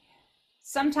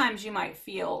 Sometimes you might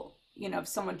feel, if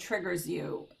someone triggers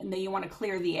you and then you want to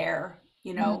clear the air,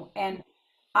 Mm-hmm. and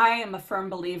I am a firm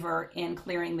believer in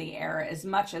clearing the air as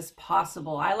much as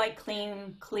possible. I like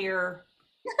clean, clear,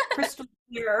 crystal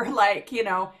clear, like,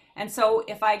 and so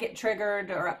if I get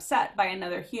triggered or upset by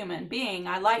another human being,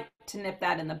 I like to nip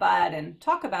that in the bud and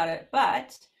talk about it.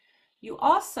 But you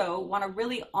also want to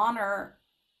really honor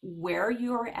where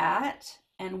you're at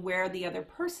and where the other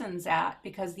person's at,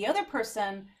 because the other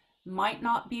person might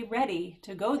not be ready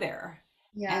to go there.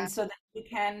 Yeah. And so that you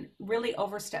can really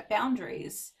overstep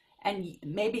boundaries. And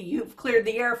maybe you've cleared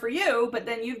the air for you, but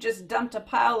then you've just dumped a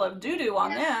pile of doo-doo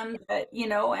on them that,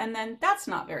 and then that's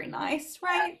not very nice,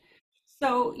 right?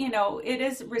 So, it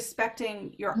is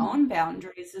respecting your Mhm. own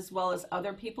boundaries as well as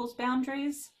other people's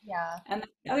boundaries. Yeah. And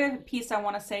the other piece I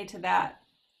want to say to that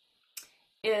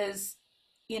is,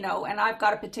 and I've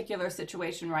got a particular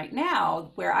situation right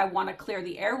now where I want to clear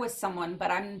the air with someone,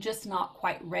 but I'm just not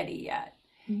quite ready yet.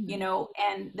 Mhm.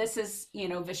 And this is,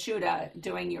 Vishuddha,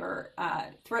 doing your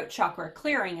throat chakra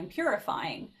clearing and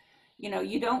purifying.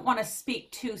 You don't want to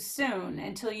speak too soon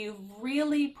until you've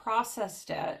really processed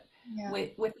it Yeah.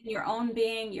 within your own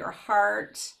being, your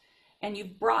heart, and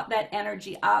you've brought that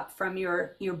energy up from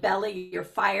your belly, your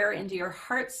fire, into your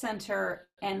heart center.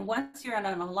 And once you're in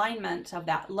an alignment of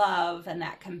that love and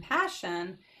that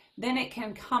compassion, then it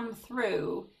can come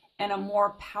through in a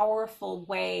more powerful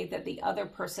way that the other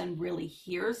person really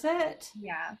hears it.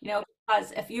 Yeah.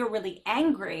 Because if you're really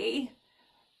angry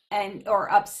and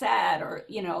or upset, or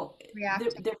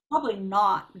Reacting. they're probably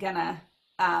not gonna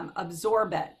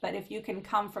absorb it. But if you can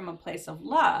come from a place of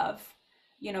love,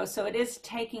 so it is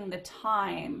taking the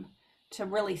time to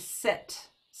really sit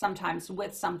sometimes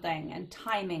with something, and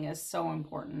timing is so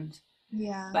important.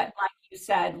 Yeah. But like you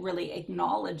said, really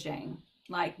acknowledging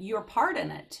like your part in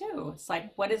it too. It's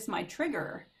like, what is my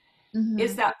trigger?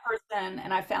 Is Hmm. that person,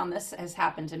 and I found this has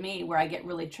happened to me, where I get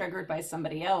really triggered by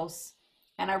somebody else,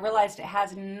 and I realized it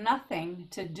has nothing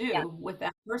to Yeah. do with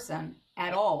that person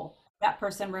at Yeah. all. That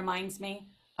person reminds me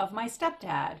of my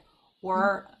stepdad, Mhm.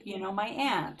 or my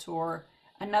aunt, or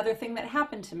another thing that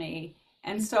happened to me.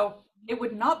 And Mhm. so it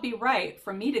would not be right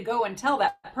for me to go and tell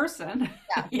that person,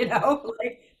 Yeah.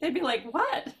 like they'd be like,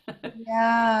 what?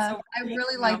 Yeah. So I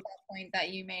really like that point that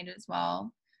you made as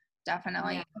well.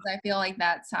 Definitely. yeah. Because I feel like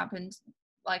that's happened.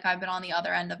 Like I've been on the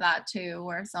other end of that too,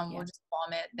 where some Yeah. will just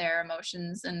vomit their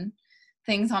emotions and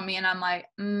things on me. And I'm like,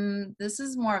 this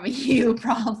is more of a you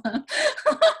problem.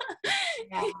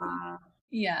 Yeah.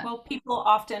 Yeah. Well, people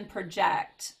often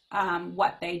project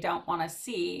what they don't want to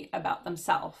see about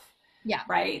themselves, Yeah.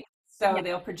 right? Yeah. So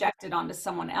they'll project it onto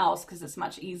someone else because it's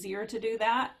much easier to do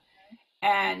that.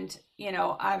 And,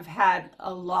 I've had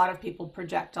a lot of people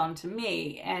project onto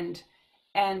me, and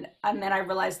then I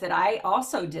realized that I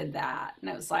also did that. And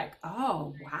it was like,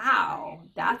 oh, wow,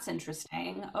 that's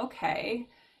interesting. Okay.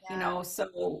 Yeah.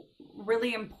 So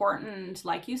really important,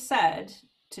 like you said,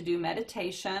 to do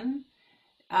meditation,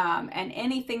 and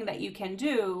anything that you can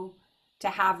do to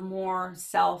have more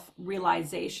self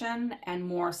realization and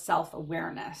more self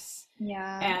awareness.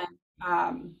 Yeah.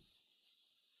 And,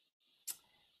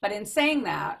 but in saying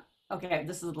that, okay,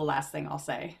 this is the last thing I'll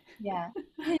say. Yeah.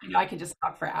 I could just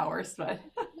talk for hours, but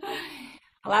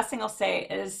the last thing I'll say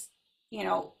is,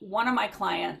 one of my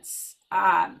clients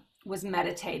was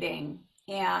meditating,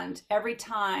 and every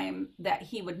time that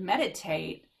he would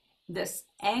meditate, this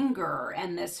anger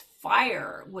and this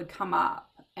fire would come up,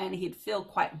 and he'd feel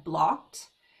quite blocked.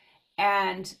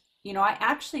 And, I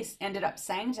actually ended up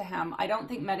saying to him, I don't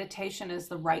think meditation is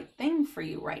the right thing for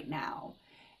you right now.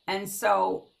 And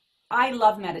so I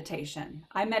love meditation.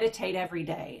 I meditate every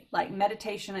day. Like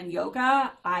meditation and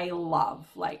yoga, I love.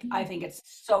 Like, I think it's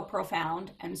so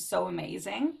profound and so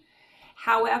amazing.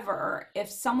 However, if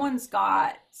someone's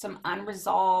got some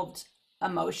unresolved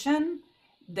emotion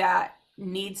that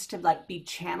needs to like be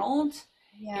channeled,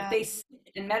 if Yeah. they sit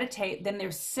and meditate, then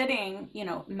they're sitting,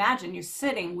 imagine you're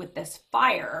sitting with this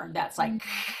fire that's like,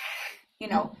 you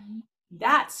know, Mhm.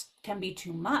 that's can be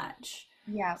too much.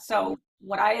 Yeah. So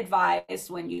what I advise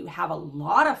when you have a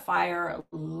lot of fire,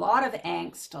 a lot of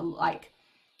angst, like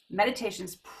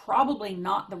meditation's probably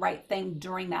not the right thing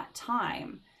during that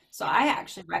time. So Yeah. I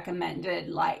actually recommended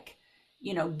like,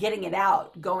 getting it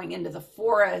out, going into the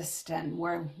forest and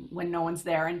where when no one's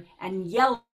there, and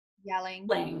yelling,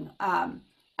 Yelling.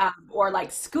 or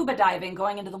like scuba diving,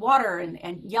 going into the water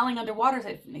and yelling underwater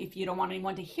if you don't want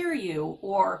anyone to hear you,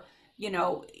 or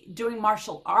doing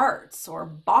martial arts or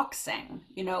boxing,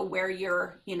 where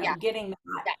you're Yeah. getting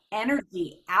that Yeah.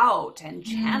 energy out and Mm.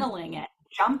 channeling it,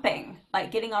 jumping,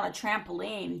 like getting on a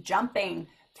trampoline, jumping,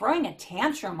 throwing a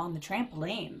tantrum on the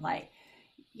trampoline. Like,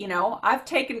 I've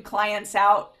taken clients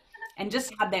out and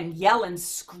just had them yell and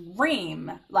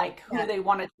scream, like who Yeah. they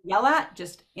wanted to yell at,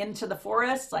 just into the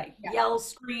forest, like Yeah. yell,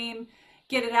 scream,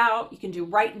 get it out. You can do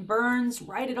write and burns,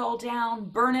 write it all down,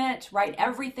 burn it, write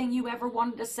everything you ever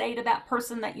wanted to say to that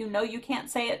person that you can't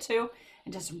say it to,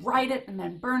 and just write it and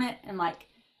then burn it, and like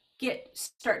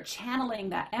start channeling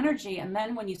that energy. And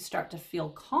then when you start to feel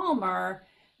calmer,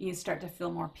 you start to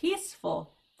feel more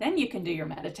peaceful, then you can do your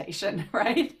meditation,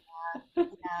 right? Yeah.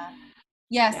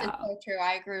 Yes, it's Yeah. so true.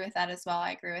 I agree with that as well.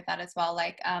 I agree with that as well.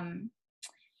 Like,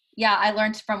 yeah, I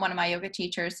learned from one of my yoga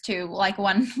teachers too. Like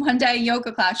one day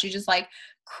yoga class, she just like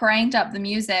cranked up the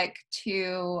music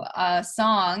to a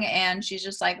song, and she's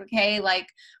just like, okay, like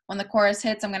when the chorus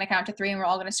hits, I'm gonna count to three, and we're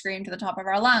all gonna scream to the top of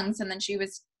our lungs. And then she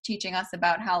was teaching us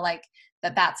about how like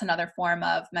that's another form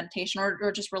of meditation,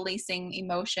 or just releasing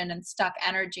emotion and stuck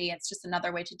energy. It's just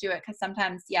another way to do it, because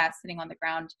sometimes, yeah, sitting on the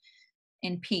ground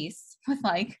in peace with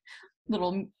like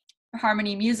little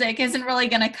harmony music isn't really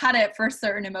going to cut it for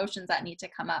certain emotions that need to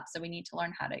come up. So we need to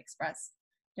learn how to express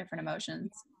different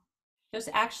emotions. There's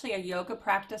actually a yoga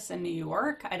practice in New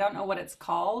York. I don't know what it's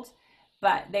called,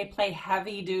 but they play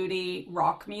heavy duty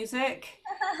rock music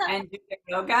and do their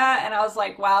yoga. And I was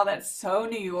like, wow, that's so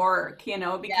New York,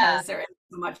 Yeah, because there is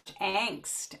so much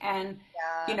angst. And,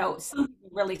 yeah, some people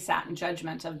really sat in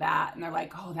judgment of that. And they're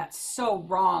like, oh, that's so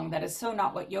wrong. That is so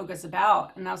not what yoga's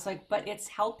about. And I was like, but it's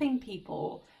helping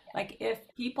people. Like,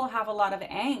 if people have a lot of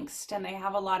angst and they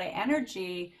have a lot of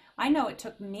energy, I know it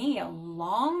took me a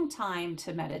long time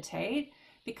to meditate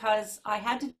because I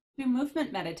had to do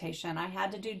movement meditation. I had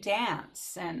to do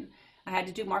dance and I had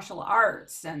to do martial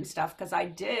arts and stuff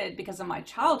because of my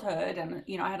childhood. And,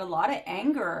 I had a lot of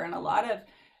anger and a lot of,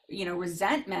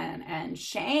 resentment and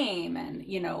shame and,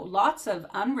 lots of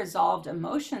unresolved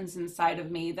emotions inside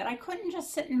of me that I couldn't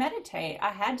just sit and meditate.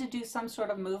 I had to do some sort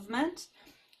of movement.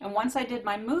 And once I did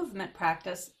my movement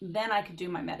practice, then I could do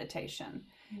my meditation,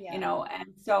 yeah,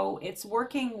 and so it's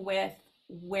working with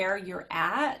where you're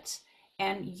at.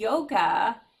 And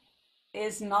yoga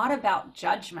is not about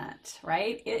judgment,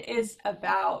 right? It is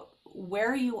about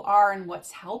where you are and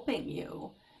what's helping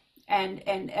you. And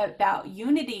about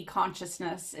unity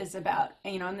consciousness is about,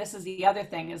 and this is the other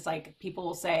thing is like people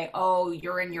will say, oh,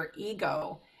 you're in your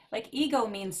ego. Like ego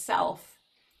means self.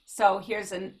 So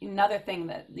here's another thing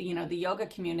that, the yoga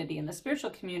community and the spiritual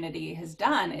community has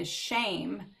done is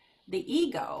shame the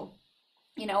ego,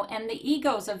 and the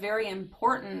ego is a very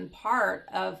important part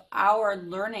of our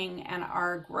learning and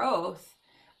our growth,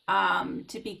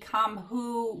 to become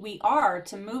who we are,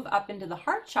 to move up into the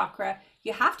heart chakra.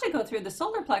 You have to go through the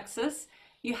solar plexus.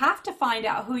 You have to find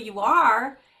out who you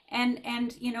are. And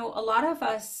a lot of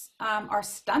us are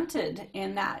stunted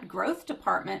in that growth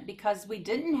department because we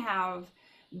didn't have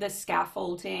the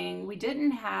scaffolding, we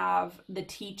didn't have the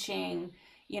teaching,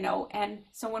 and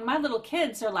so when my little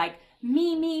kids are like,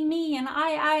 me, and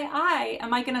I,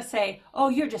 am I gonna say, oh,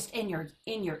 you're just in your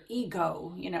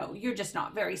ego, you're just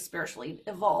not very spiritually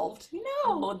evolved?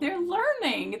 No, they're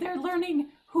learning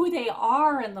who they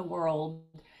are in the world,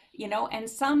 and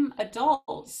some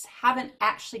adults haven't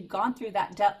actually gone through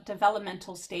that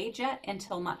developmental stage yet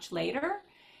until much later.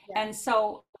 yeah, And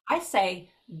so I say,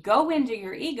 go into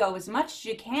your ego as much as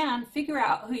you can, figure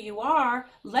out who you are,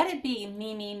 let it be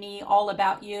me, all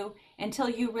about you until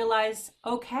you realize,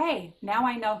 okay, now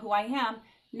I know who I am.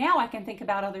 Now I can think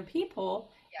about other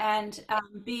people and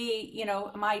be,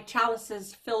 my chalice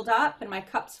is filled up and my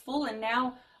cup's full, and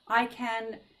now I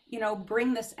can,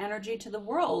 bring this energy to the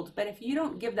world. But if you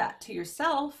don't give that to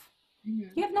yourself, hmm,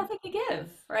 you have nothing to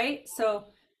give, right? So,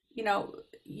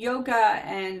 yoga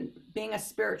and being a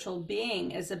spiritual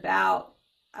being is about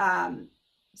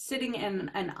sitting in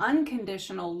an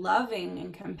unconditional, loving,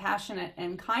 and compassionate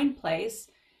and kind place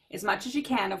as much as you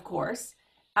can, of course,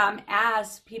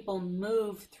 as people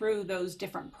move through those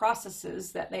different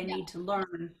processes that they yeah, need to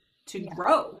learn to yeah.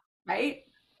 grow, right?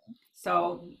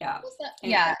 So, yeah.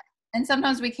 Yeah. Anyway, And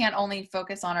sometimes we can't only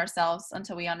focus on ourselves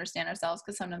until we understand ourselves,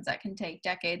 because sometimes that can take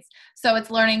decades. So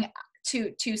it's learning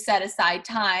to set aside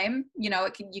time. You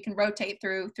can rotate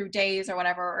through days or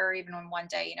whatever, or even on one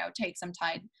day, take some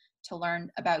time to learn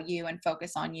about you and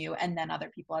focus on you, and then other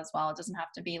people as well. It doesn't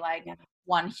have to be like yeah.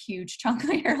 one huge chunk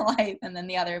of your life and then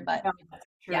the other, but No, that's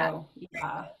yeah. true.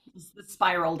 Yeah. It's the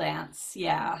spiral dance.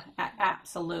 Yeah,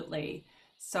 absolutely.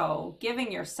 So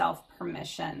giving yourself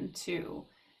permission to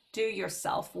do your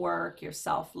self work, your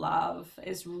self love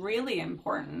is really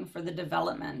important for the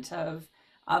development of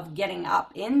getting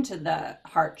up into the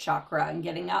heart chakra and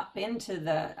getting up into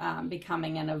the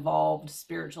becoming an evolved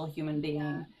spiritual human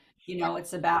being.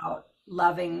 It's about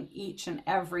loving each and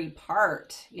every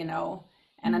part. And Mhm.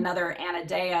 another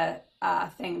Anodea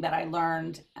thing that I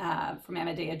learned from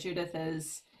Anodea Judith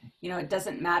is, it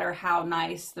doesn't matter how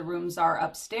nice the rooms are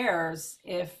upstairs.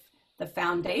 If the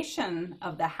foundation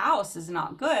of the house is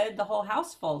not good, the whole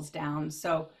house falls down.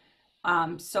 So,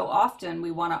 so often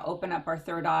we want to open up our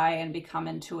third eye and become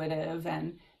intuitive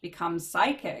and become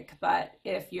psychic. But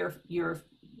if your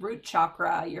root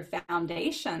chakra, your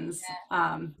foundations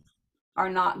are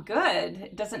not good.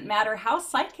 It doesn't matter how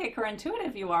psychic or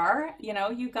intuitive you are,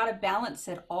 you got to balance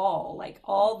it all. Like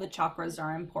all the chakras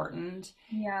are important,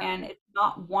 Yeah. and it's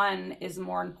not one is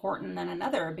more important than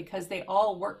another because they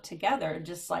all work together,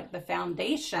 just like the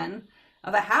foundation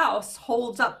of a house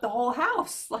holds up the whole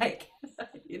house. Like,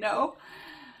 you know,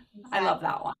 I love Exactly.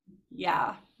 that one.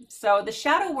 Yeah. So the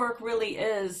shadow work really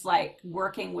is like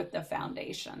working with the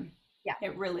foundation. Yeah.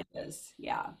 It really is.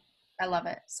 Yeah. I love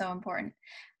it. So important.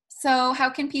 So, how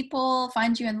can people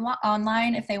find you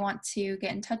online if they want to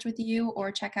get in touch with you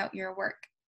or check out your work?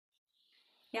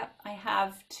 Yep. I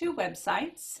have two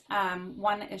websites.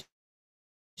 One is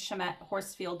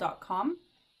shamettehorsfield.com.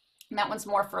 And that one's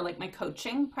more for like my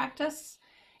coaching practice.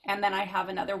 And then I have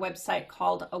another website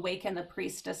called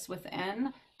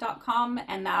awakenthepriestesswithin.com.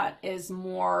 And that is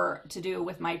more to do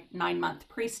with my 9-month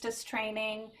priestess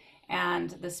training and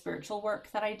the spiritual work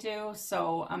that I do.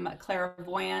 So I'm a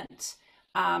clairvoyant.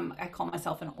 I call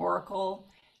myself an oracle.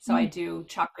 So I Mm. do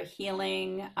chakra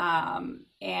healing,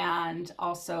 and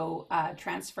also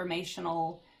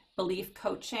transformational belief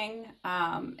coaching,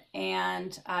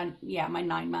 and yeah, my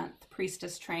 9-month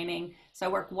priestess training.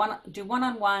 So I do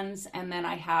one-on-ones, and then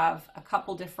I have a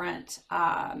couple different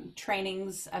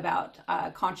trainings about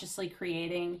consciously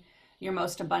creating your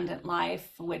most abundant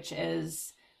life, which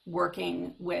is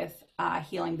working with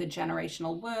healing the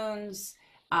generational wounds,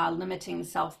 limiting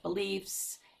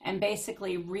self-beliefs, and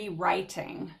basically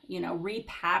rewriting,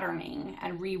 repatterning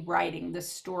and rewriting the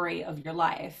story of your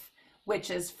life,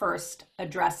 which is first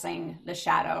addressing the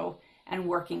shadow and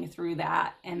working through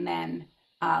that, and then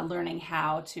learning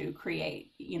how to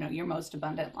create, your most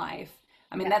abundant life.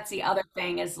 I mean, Yeah. that's the other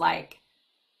thing is like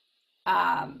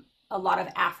a lot of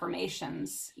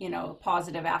affirmations,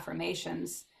 positive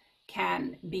affirmations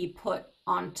can be put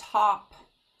on top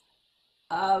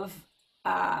of,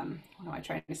 what am I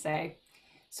trying to say?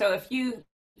 So if you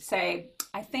say,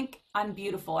 I think I'm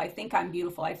beautiful, I think I'm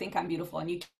beautiful, I think I'm beautiful,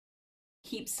 and you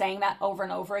keep saying that over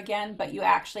and over again, but you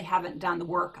actually haven't done the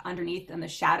work underneath in the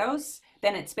shadows,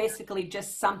 then it's basically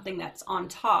just something that's on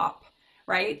top,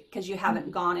 right? Because you Mm.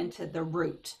 haven't gone into the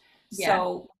root. Yeah.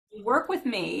 So you work with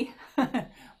me,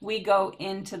 we go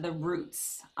into the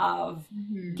roots of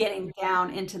Hmm. getting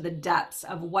down into the depths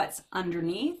of what's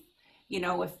underneath.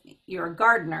 If you're a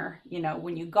gardener,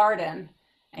 when you garden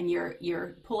and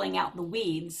you're pulling out the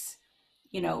weeds,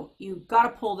 you've got to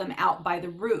pull them out by the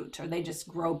root or they just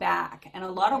grow back. And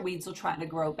a lot of weeds will try to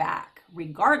grow back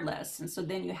regardless. And so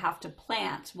then you have to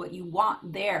plant what you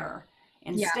want there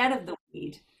Yeah. instead of the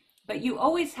weed. But you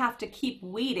always have to keep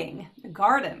weeding the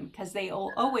garden because they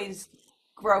will always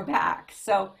grow back.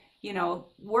 So,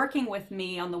 working with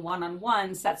me on the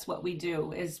one-on-ones, that's what we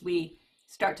do is we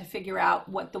start to figure out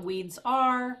what the weeds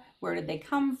are, where did they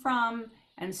come from,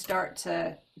 and start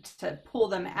to pull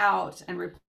them out and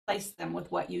replace them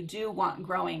with what you do want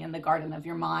growing in the garden of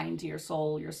your mind, your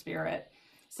soul, your spirit.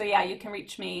 So yeah, you can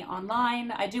reach me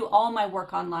online. I do all my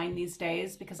work online these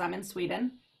days because I'm in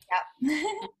Sweden. Yeah.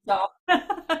 So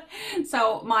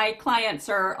so my clients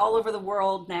are all over the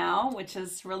world now, which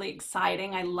is really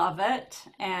exciting. I love it.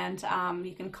 And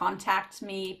you can contact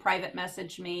me, private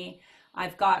message me.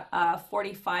 I've got a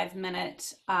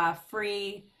 45-minute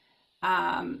free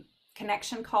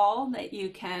connection call that you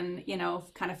can,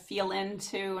 kind of feel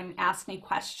into and ask me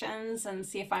questions and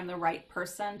see if I'm the right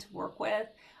person to work with.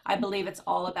 I believe it's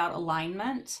all about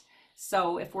alignment.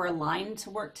 So if we're aligned to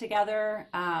work together,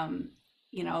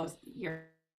 you're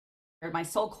my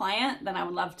soul client, then I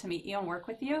would love to meet you and work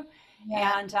with you.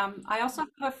 Yeah. And I also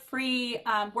have a free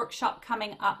workshop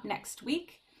coming up next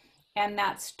week, and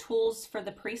that's Tools for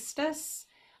the Priestess.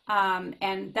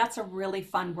 And that's a really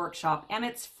fun workshop, and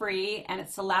it's free, and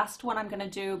it's the last one I'm going to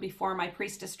do before my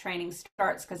priestess training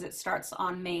starts because it starts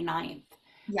on May 9th,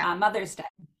 Yeah. Mother's Day.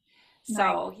 Nice.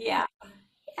 So, yeah,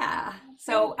 yeah. Great.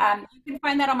 So you can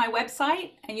find that on my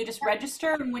website, and you just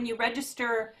register. And when you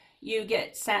register, you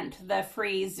get sent the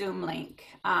free Zoom link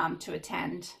to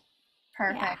attend.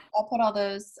 Yeah. Perfect. I'll put all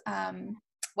those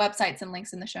websites and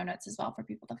links in the show notes as well for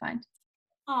people to find.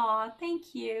 Aw,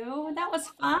 thank you. That was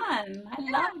fun. I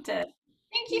loved it.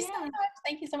 Thank you so Yeah. much.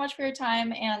 Thank you so much for your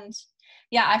time. And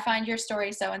yeah, I find your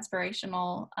story so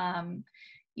inspirational.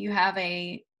 You have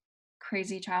a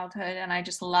crazy childhood, and I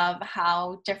just love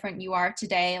how different you are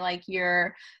today. Like,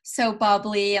 you're so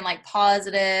bubbly and like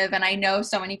positive, and I know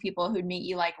so many people who'd meet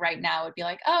you like right now would be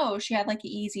like, oh, she had like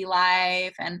an easy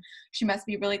life and she must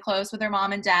be really close with her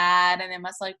mom and dad and they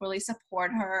must like really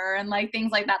support her and like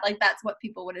things like that. Like, that's what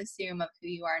people would assume of who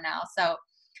you are now. So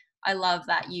I love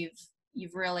that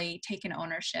you've really taken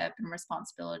ownership and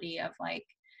responsibility of like,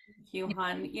 You,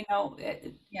 you know,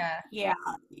 hon. yeah. Yeah.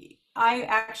 I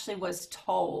actually was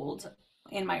told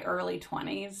in my early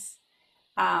 20s.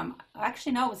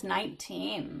 Actually, no, it was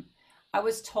 19. I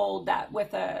was told that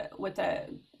with a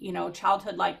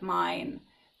childhood like mine,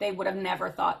 they would have never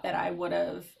thought that I would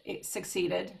have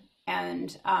succeeded.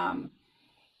 And I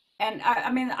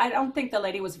mean, I don't think the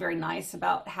lady was very nice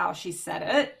about how she said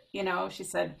it. She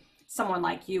said someone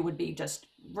like you would be just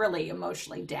really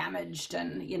emotionally damaged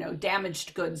and,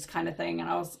 damaged goods kind of thing. And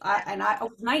I was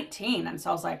 19. And so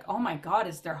I was like, oh my God,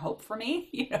 is there hope for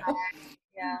me?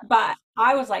 Yeah. But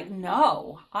I was like,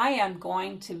 no, I'm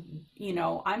going to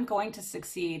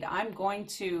succeed. I'm going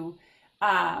to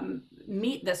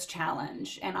meet this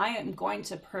challenge and I am going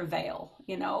to prevail.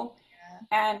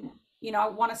 And, I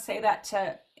want to say that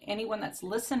to anyone that's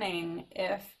listening.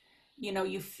 If,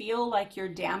 you feel like you're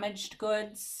damaged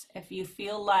goods, if you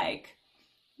feel like,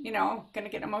 going to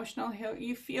get emotional,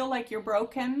 you feel like you're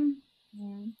broken,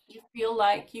 Mhm. you feel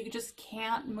like you just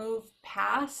can't move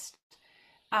past,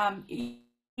 you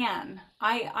can.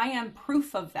 I am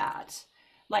proof of that.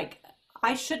 Like,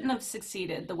 I shouldn't have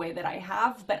succeeded the way that I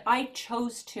have, but I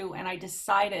chose to, and I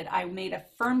decided, I made a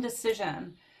firm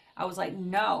decision. I was like,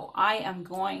 no, I am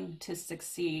going to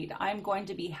succeed. I'm going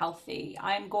to be healthy.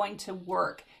 I'm going to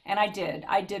work. And I did.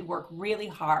 I did work really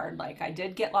hard. Like, I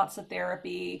did get lots of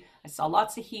therapy. I saw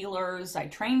lots of healers. I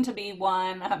trained to be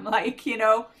one. I'm like,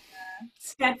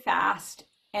 steadfast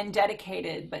and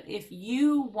dedicated. But if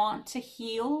you want to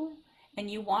heal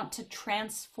and you want to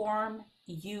transform,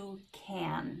 you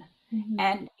can. Mhm.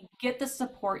 And get the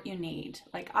support you need.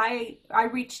 Like, I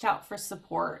reached out for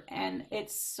support, and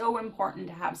it's so important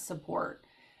to have support.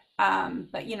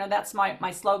 But that's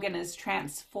my slogan is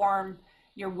transform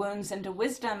your wounds into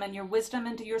wisdom and your wisdom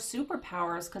into your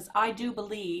superpowers, because I do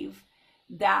believe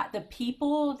that the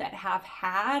people that have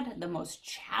had the most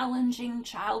challenging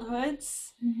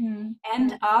childhoods Mhm.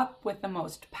 end up with the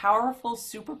most powerful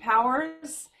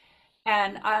superpowers.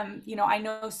 And I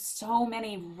know so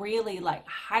many really like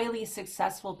highly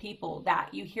successful people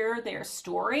that you hear their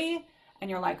story and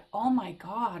you're like, "Oh my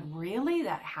God, really?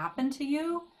 That happened to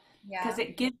you?" Because Yeah.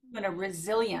 it gives you a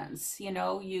resilience,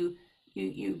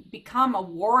 you become a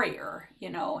warrior,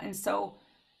 and so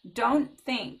don't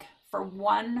think for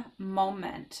one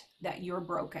moment that you're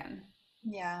broken.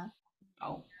 Yeah.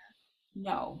 Oh,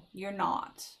 no, you're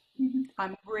not. Mhm.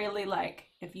 I'm really like,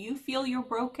 if you feel you're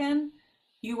broken,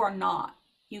 you are not.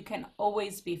 You can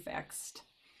always be fixed.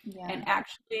 Yeah. And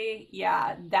actually,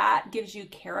 yeah, that gives you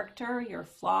character, your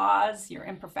flaws, your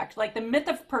imperfection. Like, the myth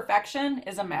of perfection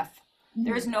is a myth.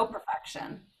 There Mhm. is no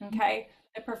perfection, okay?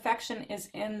 The perfection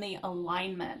is in the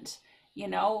alignment.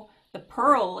 The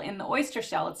pearl in the oyster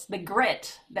shell, it's the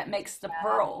grit that makes the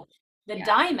pearl. The Yeah.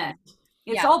 diamond,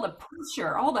 it's Yeah. all the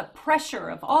pressure of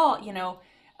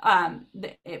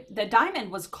the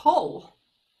diamond was coal.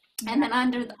 And Yeah. then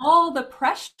under all the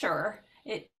pressure,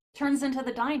 it turns into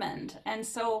the diamond. And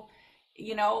so,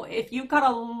 if you've got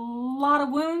a lot of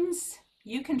wounds,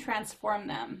 you can transform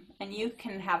them and you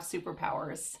can have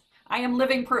superpowers. I am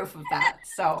living proof of that.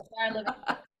 So, I love it.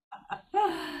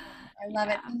 I love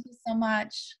it. yeah, Thank you so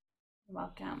much. you're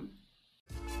welcome.